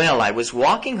 Well, I was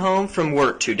walking home from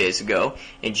work 2 days ago,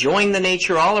 enjoying the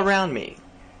nature all around me.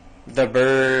 The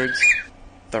birds,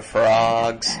 the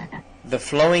frogs, the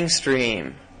flowing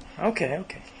stream. Okay.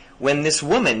 When this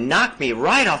woman knocked me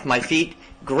right off my feet,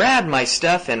 grabbed my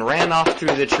stuff, and ran off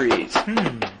through the trees.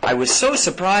 I was so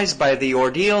surprised by the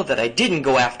ordeal that I didn't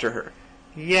go after her.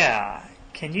 Yeah,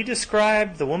 can you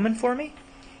describe the woman for me?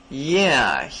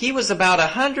 Yeah, he was about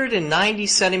 190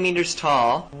 centimeters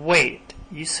tall. Wait,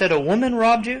 you said a woman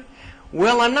robbed you?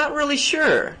 Well, I'm not really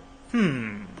sure.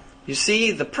 You see,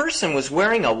 the person was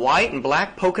wearing a white and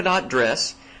black polka dot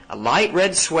dress, a light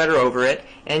red sweater over it,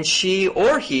 and she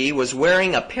or he was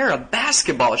wearing a pair of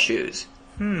basketball shoes.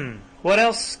 What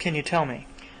else can you tell me?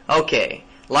 Okay,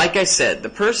 like I said, the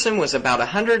person was about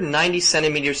 190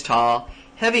 centimeters tall,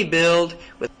 heavy build,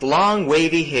 with long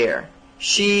wavy hair.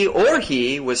 She or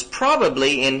he was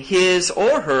probably in his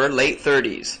or her late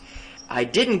 30s. I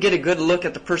didn't get a good look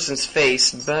at the person's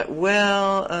face, but,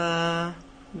 well,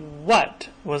 What?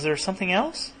 Was there something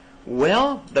else?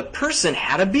 Well, the person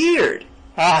had a beard.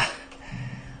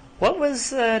 What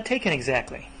was taken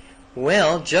exactly?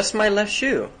 Well, just my left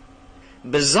shoe.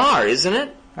 Bizarre, isn't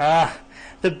it?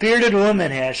 The bearded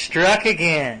woman has struck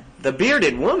again. The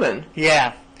bearded woman?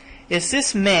 Yeah. It's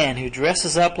this man who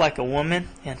dresses up like a woman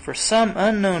and for some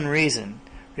unknown reason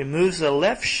removes the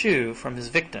left shoe from his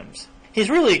victims. He's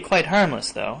really quite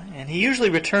harmless, though, and he usually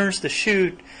returns the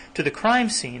shoe to the crime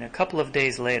scene a couple of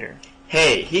days later.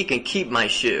 Hey, he can keep my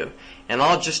shoe, and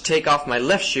I'll just take off my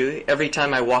left shoe every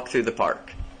time I walk through the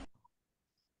park.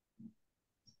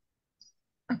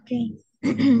 Okay.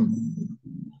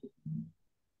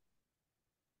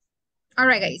 All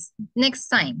right, guys. Next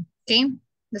time, okay?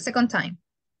 The second time.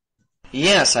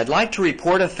 Yes, I'd like to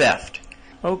report a theft.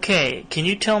 Okay, can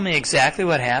you tell me exactly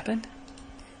what happened?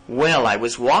 Well, I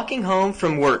was walking home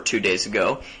from work 2 days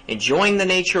ago, enjoying the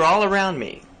nature all around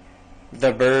me.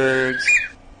 The birds,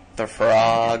 the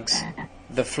frogs,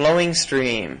 the flowing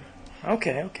stream.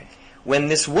 Okay. When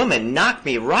this woman knocked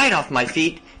me right off my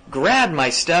feet, grabbed my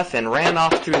stuff, and ran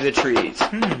off through the trees.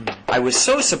 I was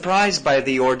so surprised by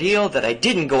the ordeal that I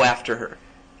didn't go after her.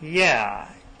 Yeah.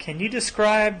 Can you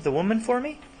describe the woman for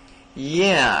me?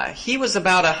 Yeah, he was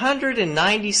about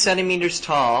 190 centimeters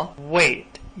tall.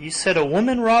 Wait, you said a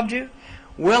woman robbed you?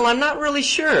 Well, I'm not really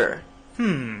sure.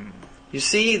 You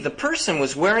see, the person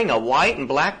was wearing a white and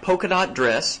black polka dot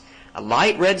dress, a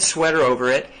light red sweater over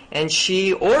it, and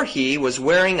she or he was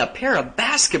wearing a pair of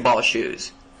basketball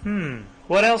shoes.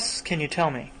 What else can you tell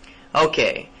me?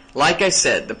 Okay, like I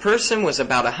said, the person was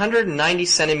about 190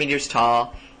 centimeters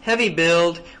tall, heavy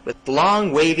build, with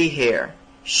long wavy hair.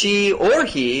 She or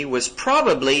he was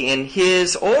probably in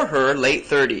his or her late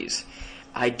 30s.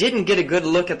 I didn't get a good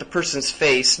look at the person's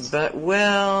face, but,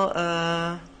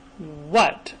 well,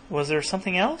 What? Was there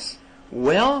something else?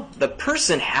 Well, the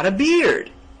person had a beard.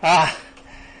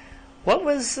 What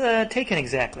was taken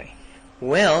exactly?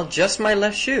 Well, just my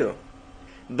left shoe.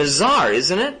 Bizarre,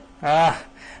 isn't it?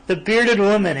 The bearded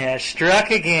woman has struck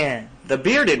again. The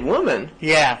bearded woman?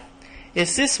 Yeah.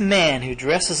 It's this man who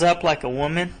dresses up like a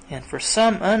woman and for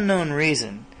some unknown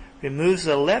reason removes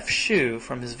the left shoe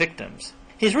from his victims.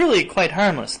 He's really quite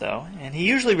harmless, though, and he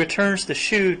usually returns the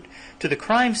shoe to the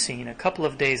crime scene a couple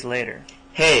of days later.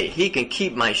 Hey, he can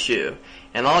keep my shoe,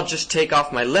 and I'll just take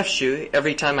off my left shoe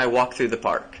every time I walk through the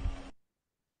park.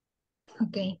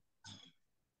 Okay.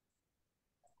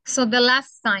 So the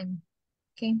last time,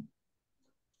 okay?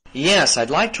 Yes, I'd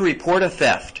like to report a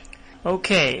theft.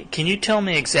 Okay, can you tell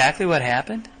me exactly what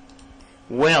happened?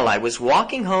 Well, I was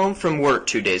walking home from work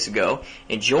 2 days ago,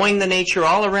 enjoying the nature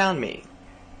all around me.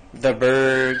 The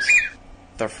birds,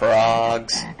 the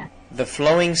frogs, the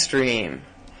flowing stream.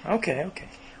 Okay.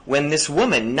 When this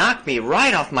woman knocked me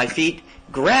right off my feet,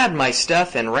 grabbed my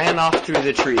stuff, and ran off through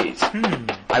the trees.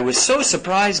 I was so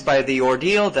surprised by the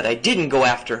ordeal that I didn't go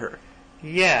after her.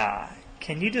 Yeah.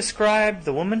 Can you describe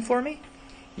the woman for me?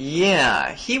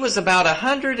 Yeah, he was about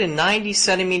 190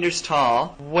 centimeters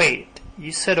tall. Wait,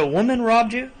 you said a woman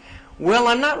robbed you? Well,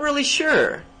 I'm not really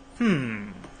sure.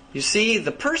 You see,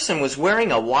 the person was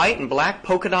wearing a white and black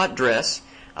polka dot dress,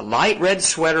 a light red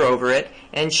sweater over it,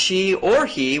 and she or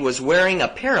he was wearing a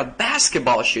pair of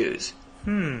basketball shoes.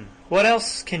 What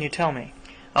else can you tell me?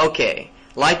 Okay,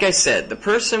 like I said, the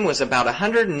person was about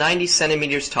 190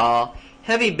 centimeters tall,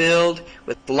 heavy build,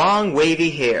 with long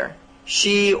wavy hair.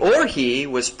 She or he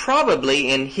was probably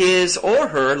in his or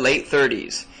her late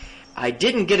 30s. I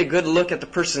didn't get a good look at the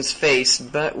person's face,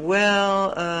 but,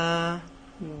 well,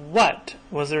 What?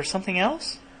 Was there something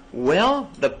else? Well,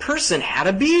 the person had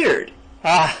a beard.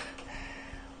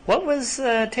 What was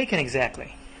taken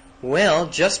exactly? Well,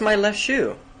 just my left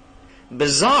shoe.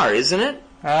 Bizarre, isn't it?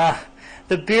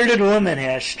 The bearded woman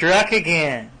has struck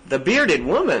again. The bearded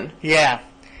woman? Yeah.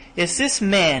 It's this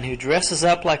man who dresses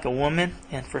up like a woman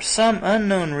and for some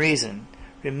unknown reason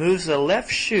removes the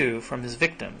left shoe from his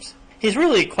victims. He's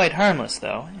really quite harmless,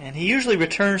 though, and he usually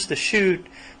returns the shoe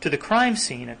to the crime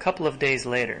scene a couple of days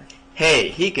later. Hey,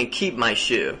 he can keep my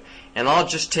shoe, and I'll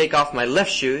just take off my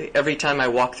left shoe every time I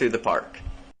walk through the park.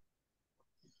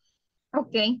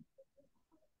 Okay.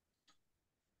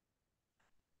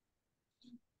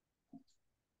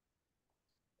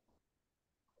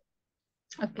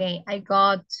 Okay, I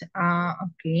got,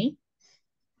 okay.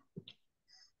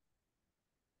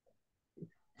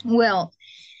 Well,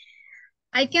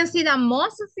 I can see that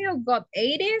most of you got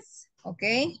 80s,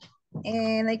 okay?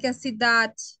 And I can see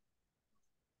that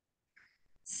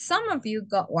some of you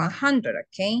got 100,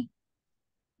 okay?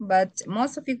 But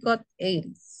most of you got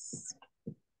 80s.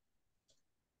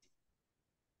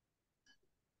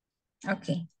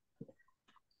 Okay.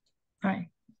 All right.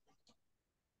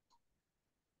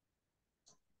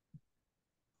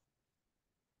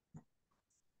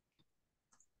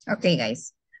 Okay,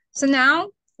 guys. So now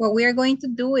what we are going to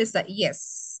do is that,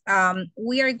 yes,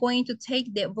 we are going to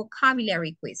take the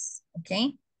vocabulary quiz,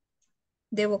 okay?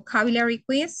 The vocabulary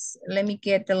quiz, let me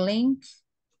get the link.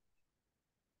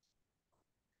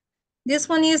 This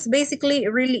one is basically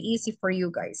really easy for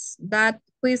you guys. That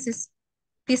quiz is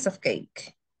piece of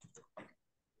cake.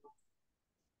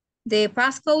 The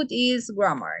passcode is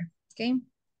grammar, okay?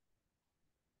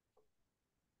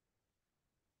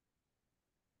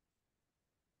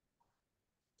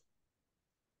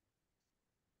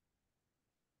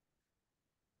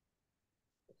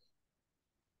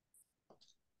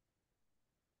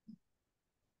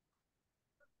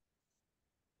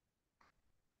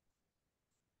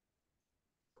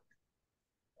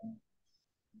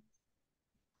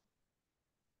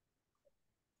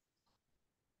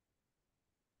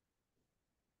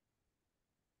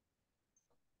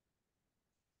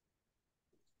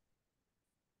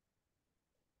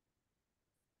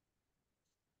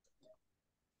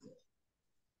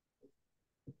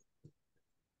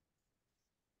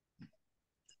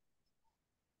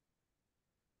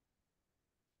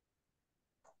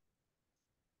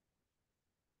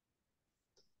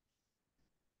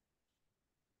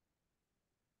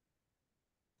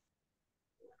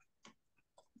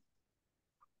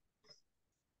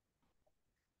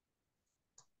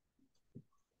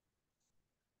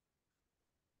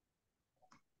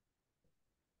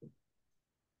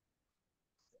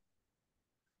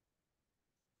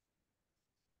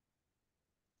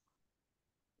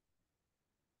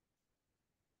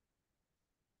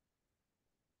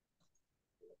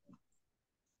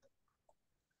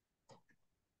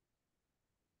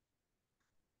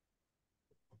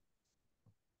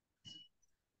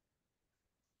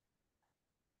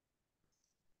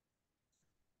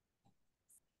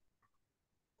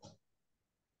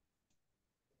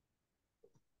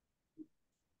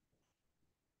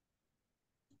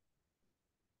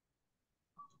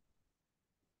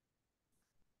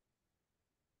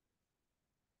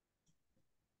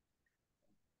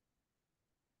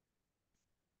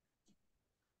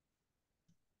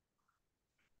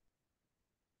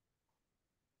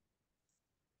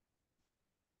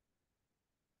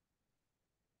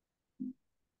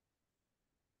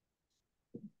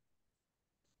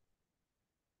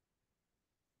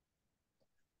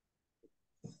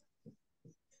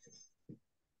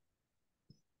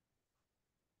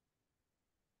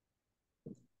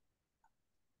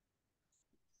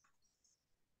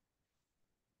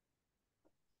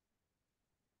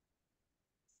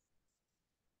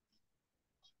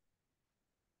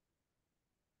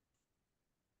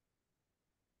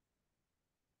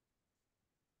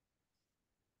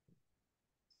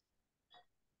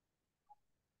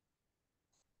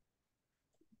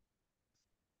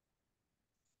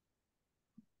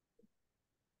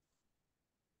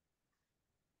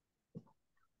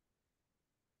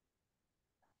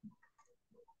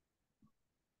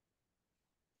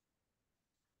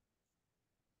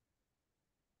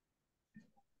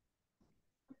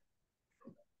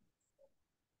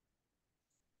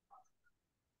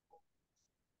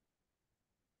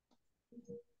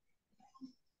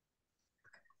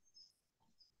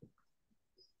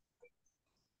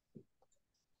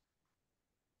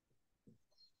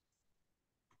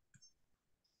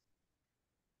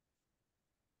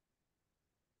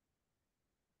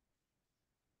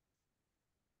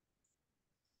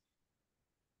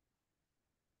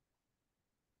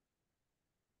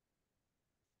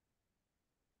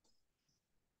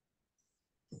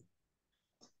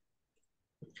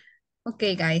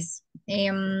 Okay, guys.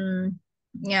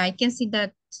 Yeah, I can see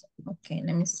that. Okay,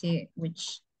 let me see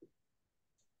which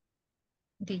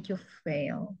did you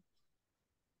fail.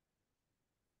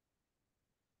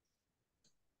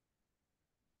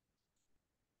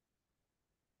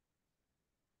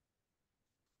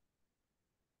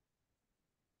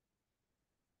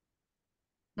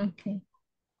 Okay.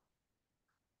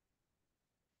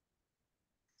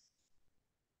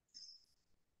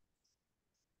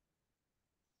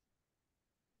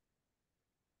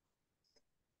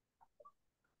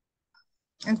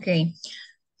 Okay.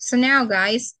 So now,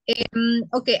 guys,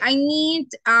 okay, I need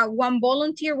one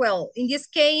volunteer. Well, in this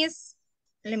case,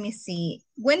 let me see.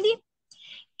 Wendy,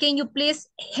 can you please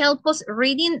help us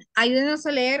reading? Ayúdenos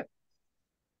a leer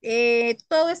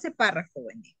todo ese párrafo,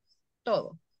 Wendy.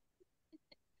 Todo.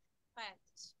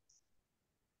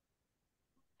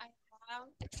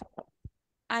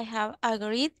 I have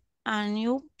agreed and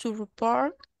you to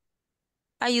report.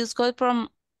 I just got from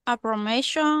a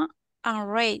promotion and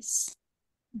raise.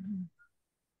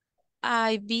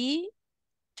 I be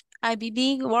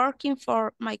been working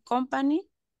for my company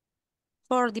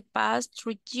for the past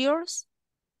 3 years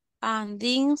and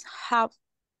things have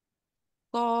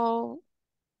gone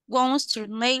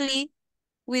smoothly.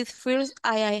 With first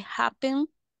I happen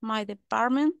my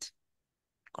department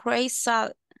great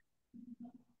salad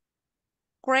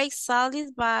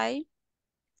by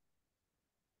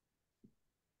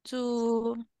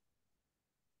to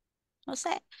no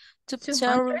sé to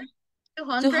 200?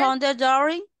 200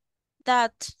 during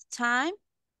that time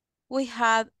we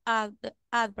had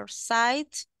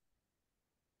advertise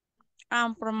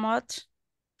and promote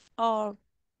our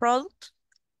product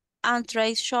and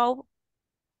trade show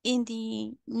in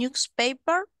the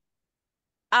newspaper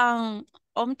and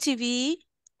on TV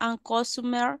and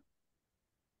customer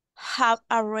have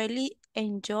really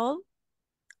enjoyed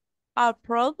our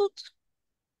product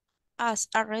as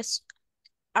a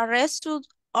result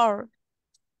or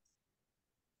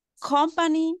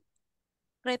company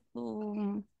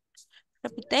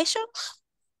reputation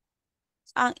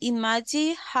and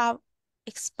image have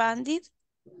expanded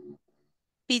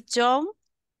beyond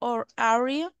our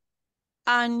area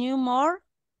and new more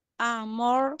and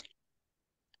more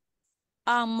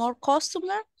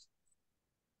customers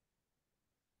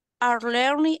are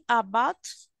learning about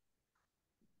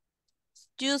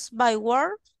just by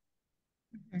word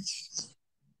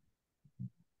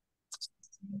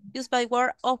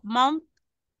of mouth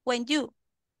when you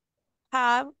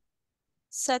have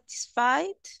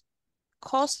satisfied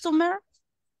customer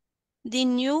the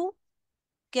new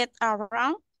get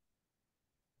around.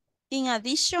 In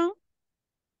addition,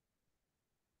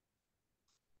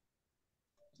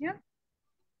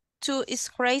 to its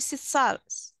crazy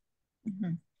sales.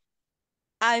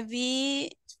 I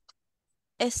be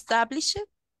established.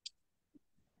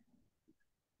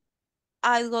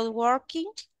 I was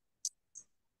working.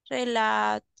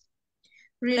 Relation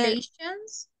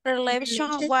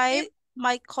with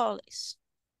my colleagues.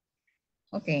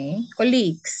 Okay,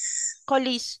 colleagues.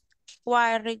 Colleagues.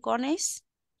 Why recognize?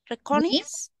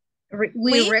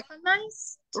 We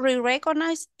recognize? We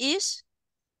recognize is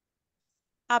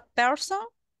a person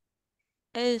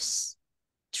is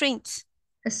strengths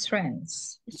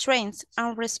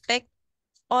and respect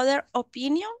other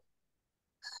opinion.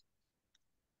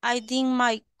 I think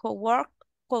my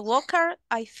co-worker,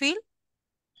 I feel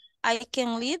I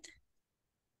can lead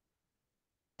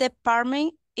the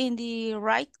department in the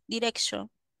right direction.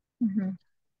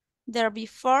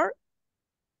 Therefore,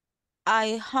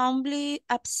 I humbly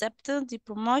accepted the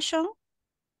promotion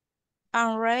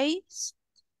and raise,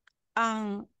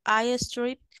 and I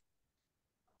strive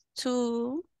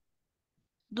to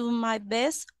do my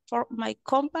best for my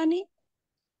company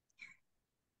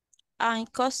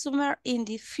and customer in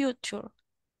the future.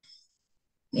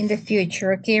 In the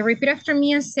future, okay. Repeat after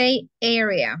me and say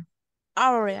area.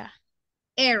 Area.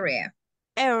 Area.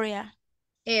 Area.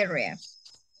 Area.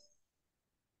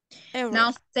 Area.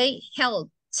 Now say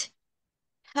help.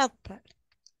 Helper.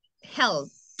 Help.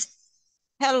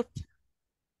 Help.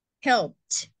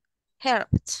 Helped.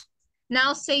 Helped.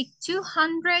 Now say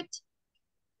 200%.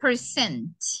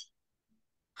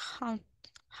 200.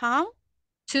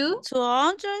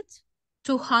 200.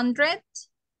 200.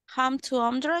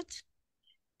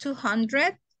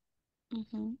 200.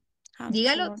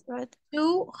 Dígalo.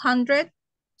 200.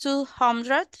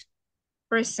 200.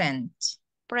 Percent.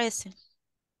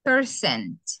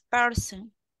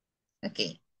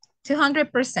 Okay.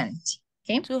 200%.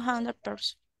 Okay.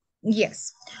 200%.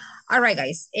 Yes. All right,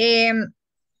 guys.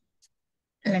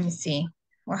 Let me see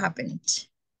what happened.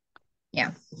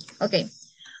 Yeah. Okay.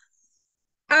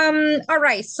 All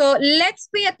right. So let's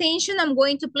pay attention. I'm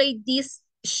going to play this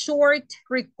short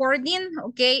recording.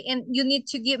 Okay. And you need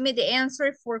to give me the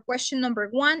answer for question number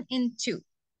 1 and 2.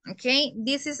 Okay.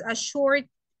 This is a short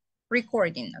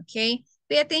recording. Okay.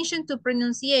 Pay attention to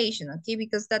pronunciation. Okay.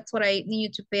 Because that's what I need you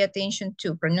to pay attention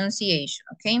to, pronunciation.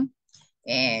 Okay.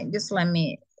 And just let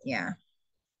me, yeah.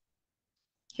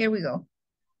 Here we go.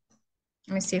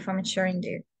 Let me see if I'm sharing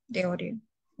the audio.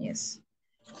 Yes.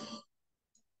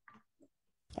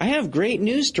 I have great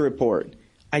news to report.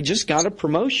 I just got a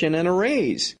promotion and a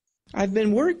raise. I've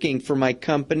been working for my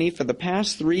company for the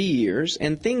past 3 years,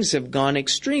 and things have gone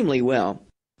extremely well.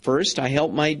 First, I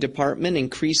helped my department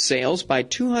increase sales by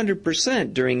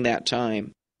 200% during that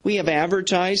time. We have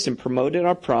advertised and promoted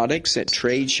our products at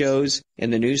trade shows, in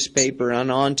the newspaper,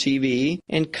 and on TV,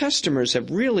 and customers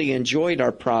have really enjoyed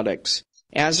our products.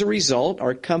 As a result,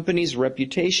 our company's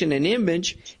reputation and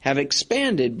image have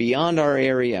expanded beyond our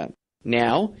area.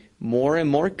 Now, more and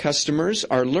more customers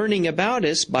are learning about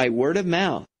us by word of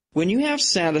mouth. When you have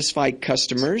satisfied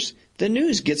customers, the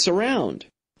news gets around.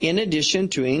 In addition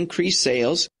to increased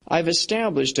sales, I've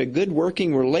established a good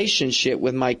working relationship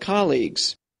with my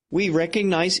colleagues. We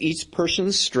recognize each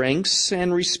person's strengths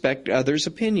and respect others'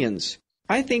 opinions.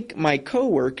 I think my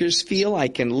coworkers feel I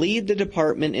can lead the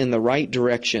department in the right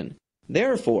direction.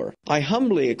 Therefore, I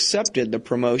humbly accepted the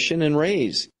promotion and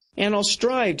raise, and I'll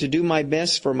strive to do my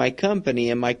best for my company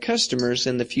and my customers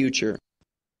in the future.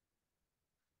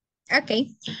 Okay.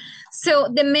 So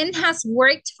the man has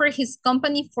worked for his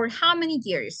company for how many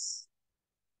years?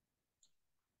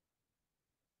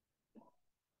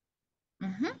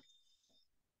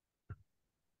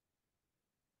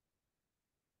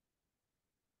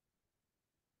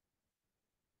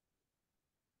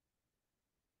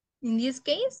 In this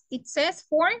case, it says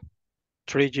for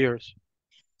 3 years.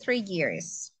 3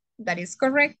 years. That is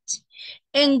correct.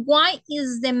 And why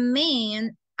is the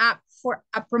man up for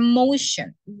a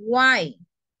promotion? Why?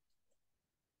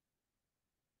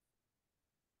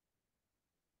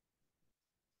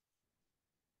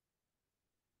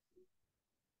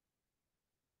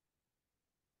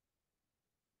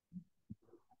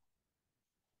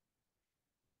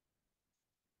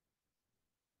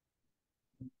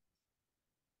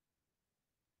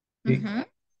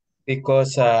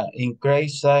 Because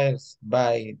increase sales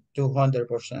by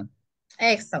 200%.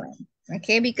 Excellent.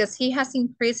 Okay, because he has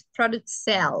increased product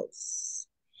sales.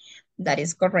 That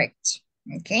is correct.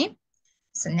 Okay,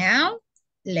 so now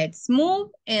let's move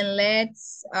and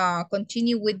let's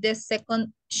continue with the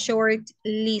second short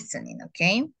listening.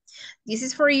 Okay, this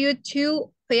is for you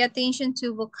to pay attention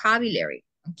to vocabulary.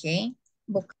 Okay,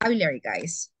 vocabulary,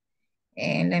 guys.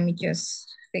 And let me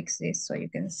just fix this so you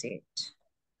can see it.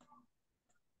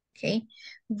 Okay,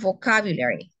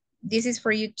 vocabulary. This is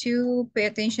for you to pay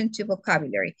attention to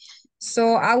vocabulary.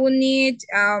 So I will need,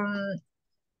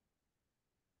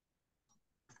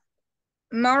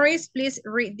 Maurice, please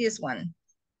read this one.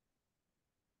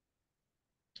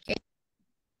 Okay.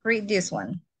 Read this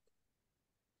one.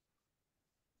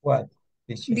 What?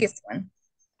 This one.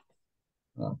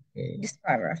 Okay. This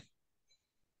paragraph.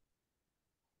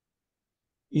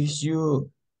 If you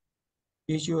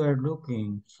are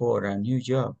looking for a new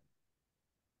job,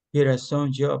 here are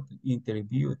some job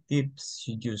interview tips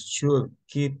you should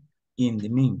keep in the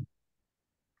mind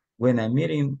when I'm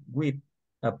meeting with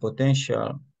a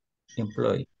potential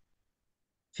employee.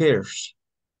 First,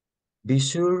 be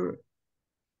sure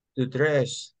to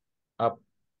dress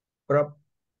appropriately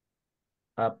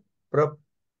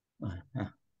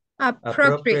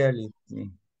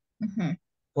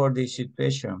for the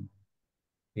situation.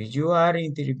 If you are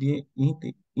interviewing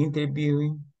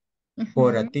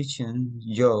for a teaching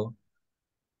job,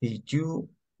 you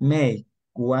may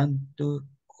want to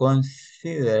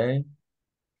consider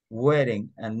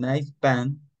wearing a nice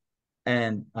pant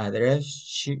and a dress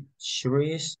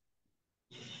shirt.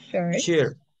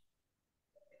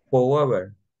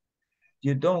 However,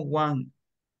 you don't want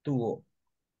to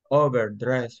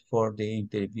overdress for the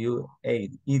interview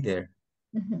either.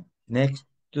 Next,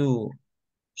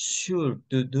 sure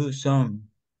to do some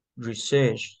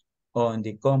research on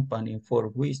the company for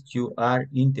which you are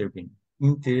interviewing.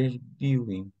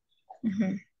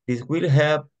 This will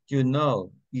help you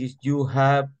know if you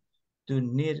have to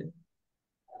need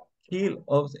skill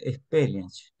of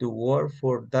experience to work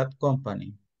for that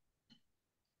company.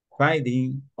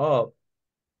 Finding out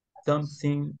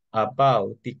something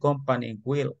about the company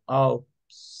will also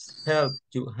help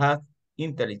you have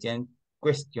intelligent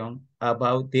questions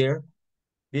about their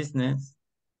business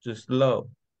to show.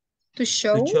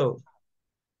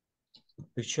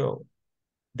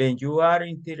 Then you are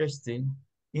interested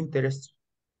in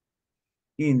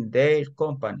their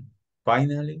company.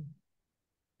 Finally,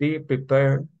 be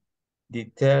prepared to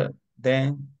tell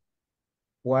them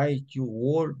why you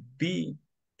would be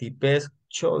the best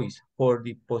choice for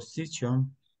the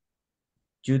position.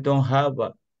 You don't have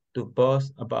to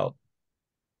boast about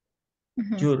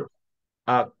your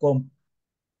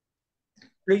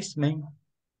accomplishment,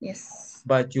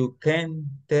 but you can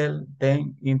tell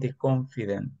them in the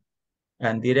confident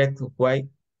and direct way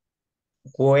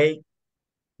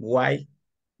why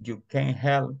you can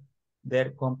help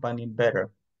their company better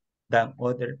than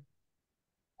other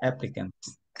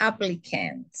applicants.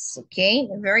 Okay,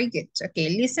 very good.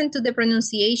 Okay, listen to the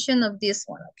pronunciation of this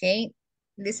one, okay?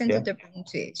 Listen to the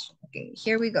pronunciation. Okay,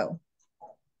 here we go.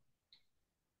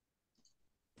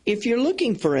 If you're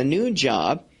looking for a new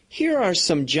job, here are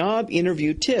some job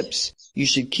interview tips you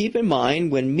should keep in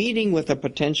mind when meeting with a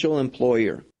potential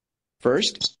employer.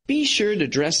 First, be sure to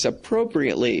dress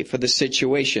appropriately for the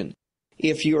situation.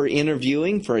 If you are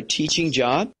interviewing for a teaching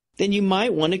job, then you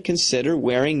might want to consider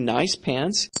wearing nice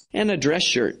pants and a dress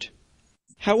shirt.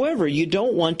 However, you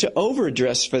don't want to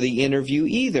overdress for the interview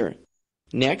either.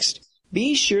 Next,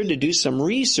 be sure to do some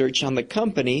research on the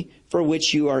company for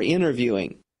which you are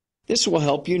interviewing. This will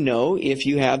help you know if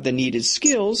you have the needed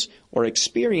skills or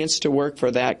experience to work for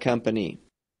that company.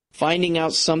 Finding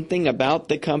out something about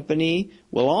the company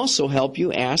will also help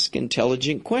you ask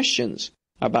intelligent questions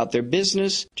about their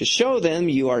business to show them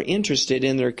you are interested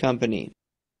in their company.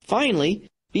 Finally,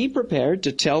 be prepared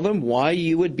to tell them why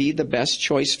you would be the best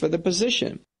choice for the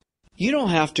position. You don't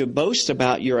have to boast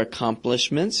about your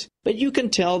accomplishments, but you can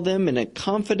tell them in a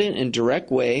confident and direct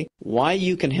way why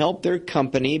you can help their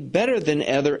company better than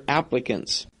other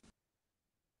applicants.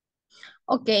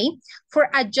 Okay, for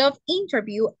a job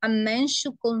interview, a man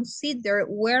should consider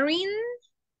wearing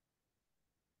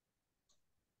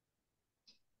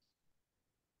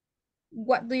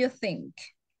what do you think?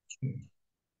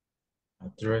 A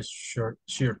dress shirt.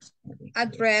 A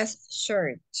dress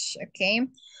shirt, okay?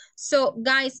 So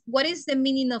guys, what is the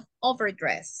meaning of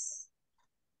overdress?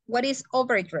 What is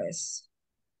overdress?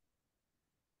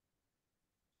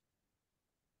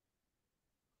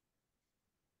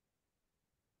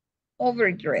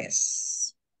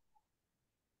 Overdress.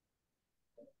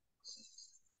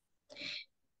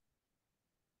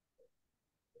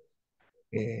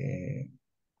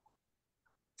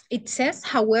 It says,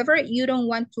 however, you don't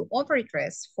want to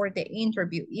overdress for the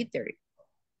interview either.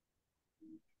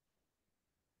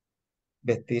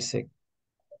 Vestirse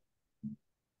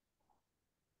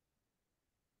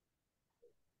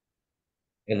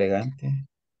elegante.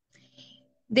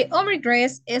 The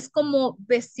overdress es como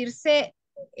vestirse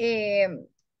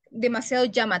demasiado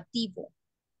llamativo.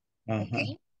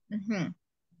 Okay?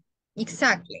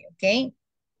 Exactly, okay?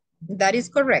 That is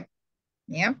correct.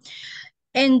 Yeah.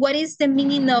 And what is the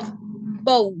meaning of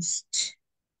boast?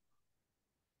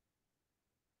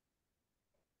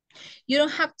 You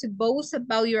don't have to boast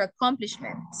about your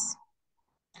accomplishments.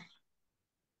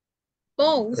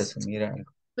 Boast, Presumir algo.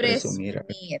 presumir.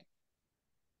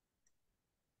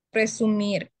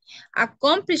 Presumir.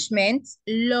 Accomplishments,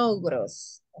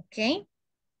 logros. Okay?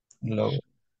 Logro.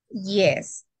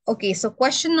 Yes. Okay, so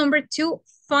question number 2.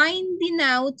 Finding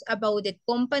out about the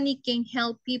company can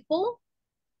help people.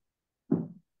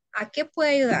 ¿A qué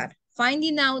puede ayudar?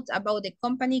 Finding out about the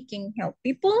company can help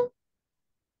people.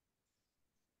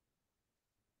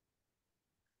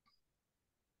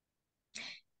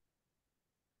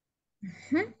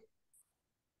 Uh-huh.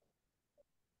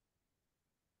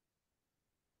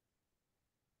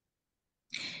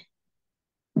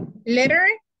 Letter?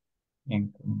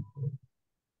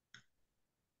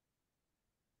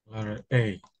 Letter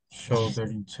A. Show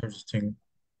their interesting.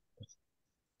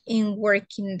 In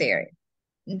working there.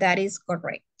 That is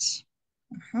correct.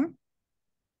 Uh-huh.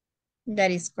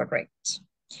 That is correct.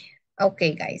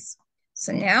 Okay, guys.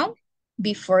 So now,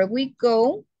 before we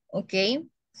go, okay,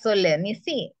 so let me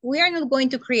see. We are not going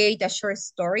to create a short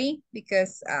story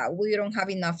because we don't have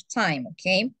enough time,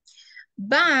 okay?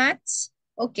 But,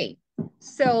 okay,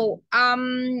 so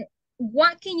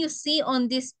what can you see on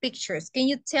these pictures? Can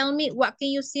you tell me what can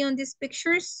you see on these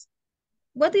pictures?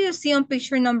 What do you see on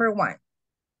picture number 1?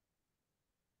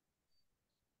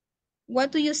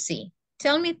 What do you see?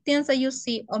 Tell me things that you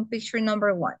see on picture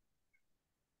number 1.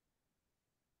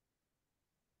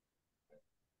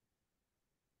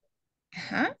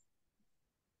 Uh-huh.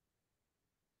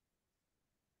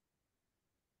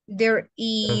 There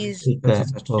is,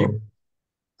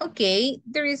 okay,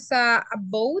 there is a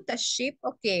boat, a ship,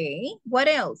 okay. What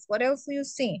else? What else do you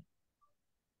see?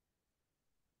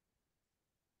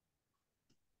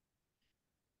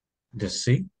 The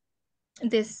sea.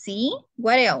 The sea,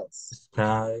 what else?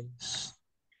 Skies.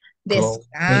 The Clouds.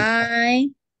 sky,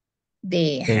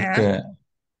 they have.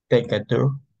 Take a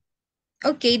tour.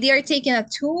 Okay, they are taking a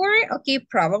tour. Okay,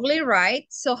 probably right.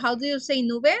 So how do you say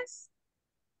nubes?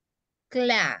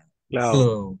 Cloud.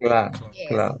 Cloud. Yes,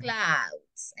 Cloud.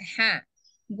 clouds. Uh-huh.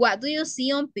 What do you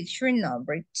see on picture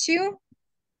number 2?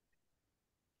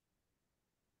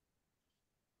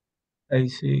 I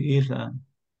see island.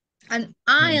 An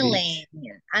island.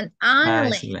 An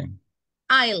island.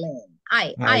 Island.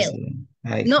 Island.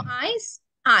 No ice?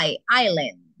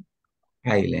 Island.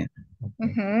 Island.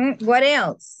 Mm-hmm. What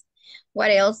else?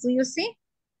 What else do you see?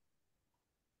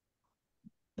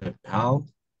 The palm.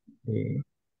 The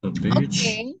beach.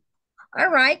 Okay. All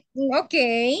right.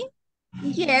 Okay.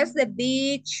 Yes, the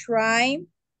beach, right?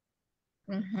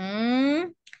 Mm-hmm.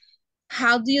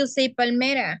 How do you say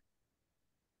palmera?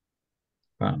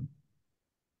 Palm.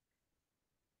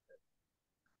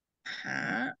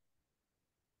 Huh?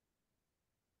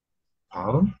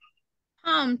 Palm.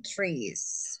 Palm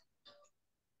trees.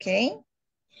 Okay.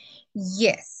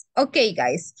 Yes. Okay,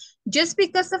 guys. Just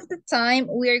because of the time,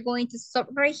 we are going to stop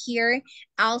right here.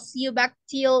 I'll see you back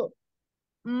till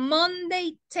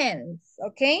Monday 10th,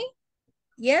 okay?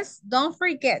 Yes, don't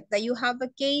forget that you have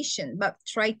vacation, but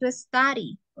try to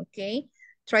study, okay?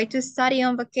 Try to study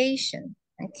on vacation,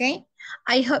 okay?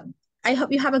 I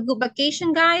hope you have a good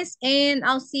vacation, guys, and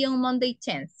I'll see you on Monday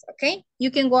 10th, okay? You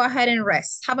can go ahead and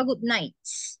rest. Have a good night,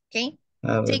 okay?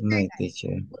 Have a Take care, night, guys.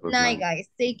 teacher. Good night, guys.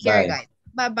 Take care, guys.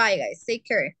 Bye-bye, guys. Take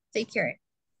care. Take care.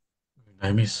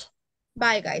 I miss.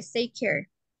 Bye, guys. Take care.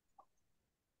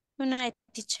 Good night,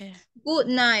 teacher. Good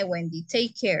night, Wendy.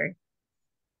 Take care.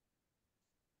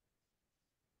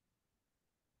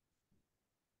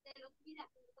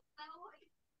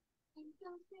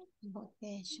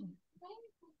 Vacation.